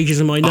 2 pages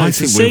of my notes,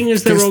 and seeing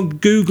as they're on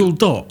Google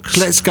Docs,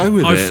 let's go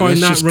with I it. find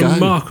Let's that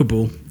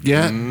remarkable.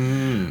 Yeah.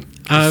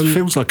 It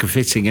feels like a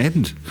fitting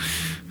end.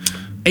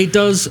 It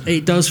does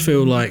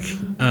feel like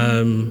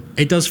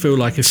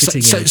a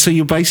fitting end. So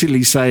you're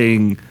basically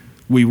saying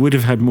we would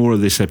have had more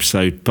of this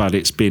episode, but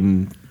it's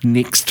been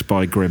nixed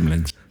by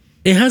Gremlins.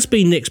 It has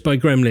been nixed by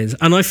Gremlins,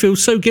 and I feel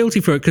so guilty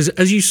for it, because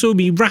as you saw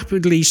me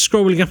rapidly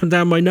scrolling up and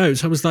down my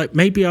notes, I was like,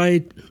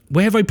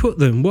 where have I put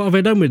them? What have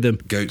I done with them?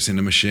 Goats in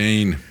a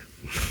machine.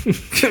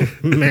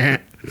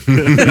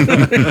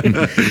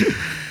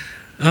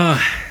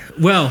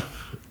 Well,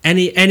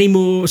 any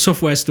more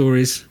software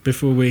stories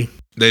before we...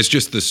 There's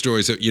just the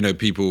stories of,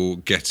 people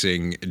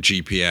getting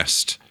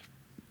GPS'd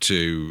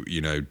to,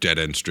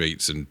 dead-end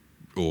streets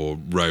or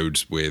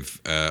roads with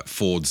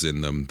fords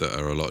in them that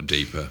are a lot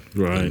deeper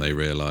than they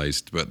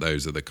realised. But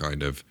those are the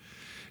kind of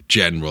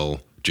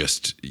general,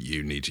 just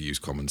you need to use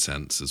common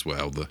sense as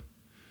well. The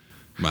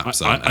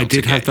maps aren't I out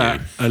did to have get that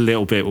you. a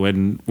little bit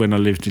when I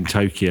lived in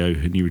Tokyo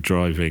and you were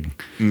driving,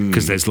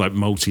 because there's like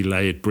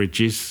multi-layered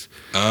bridges.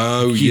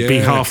 Oh, You'd be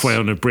halfway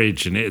on a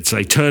bridge and it'd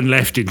say turn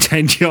left in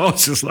 10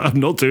 yards. It's like, I'm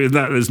not doing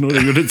that. There's not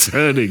even a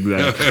turning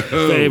there.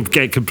 They'd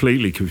get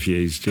completely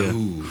confused. Yeah.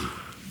 Ooh.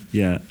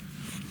 Yeah.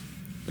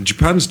 And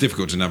Japan's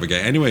difficult to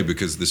navigate anyway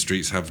because the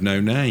streets have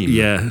no name.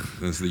 Yeah.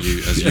 As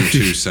you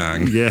two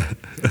sang. Yeah.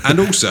 And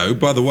also,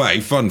 by the way,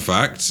 fun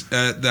fact,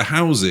 the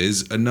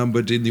houses are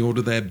numbered in the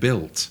order they're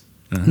built.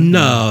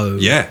 No.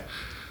 Yeah.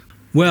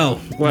 Well,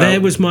 there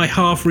was my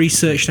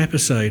half-researched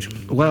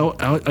episode. Well,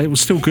 it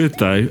was still good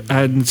though.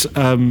 And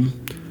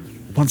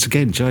once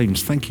again,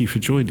 James, thank you for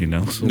joining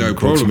us. No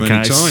problem,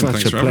 anytime. Such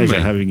Thanks a for having pleasure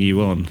me. having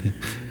you on.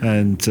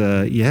 And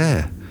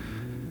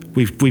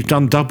we've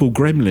done double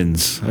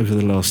Gremlins over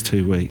the last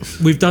 2 weeks.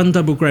 We've done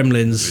double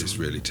Gremlins. It's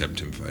really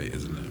tempting fate,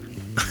 isn't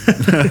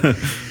it?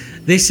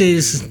 This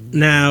is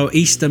now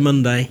Easter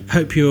Monday.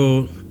 Hope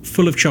you're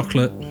full of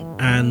chocolate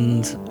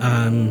and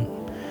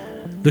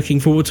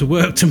looking forward to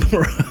work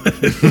tomorrow.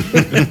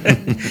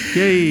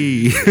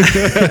 Yay!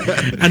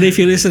 And if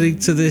you're listening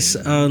to this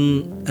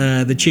on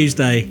the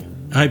Tuesday,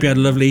 I hope you had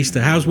a lovely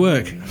Easter. How's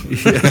work?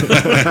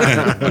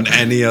 On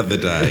any other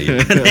day.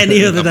 And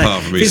any other day.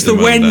 Apart from If it's Easter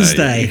the Monday.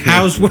 Wednesday,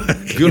 how's work?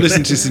 If you're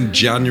listening to this in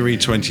January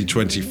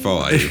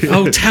 2025,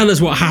 Oh, tell us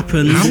what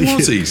happened. how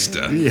was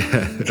Easter?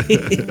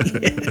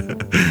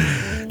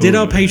 Did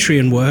our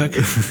Patreon work?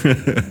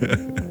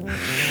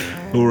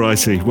 All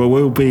righty. Well,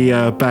 we'll be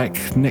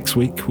back next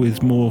week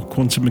with more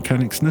quantum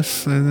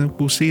mechanicsness, and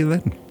we'll see you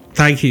then.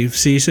 Thank you.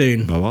 See you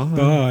soon. Bye-bye.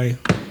 Bye.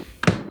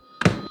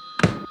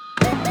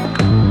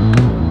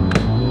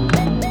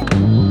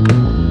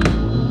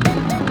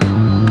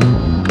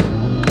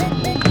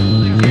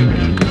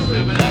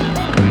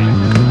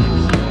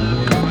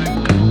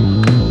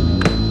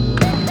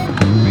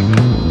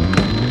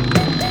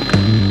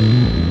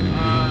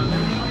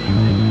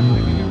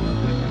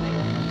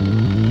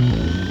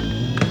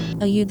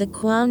 Are you the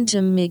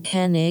quantum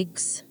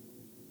mechanics?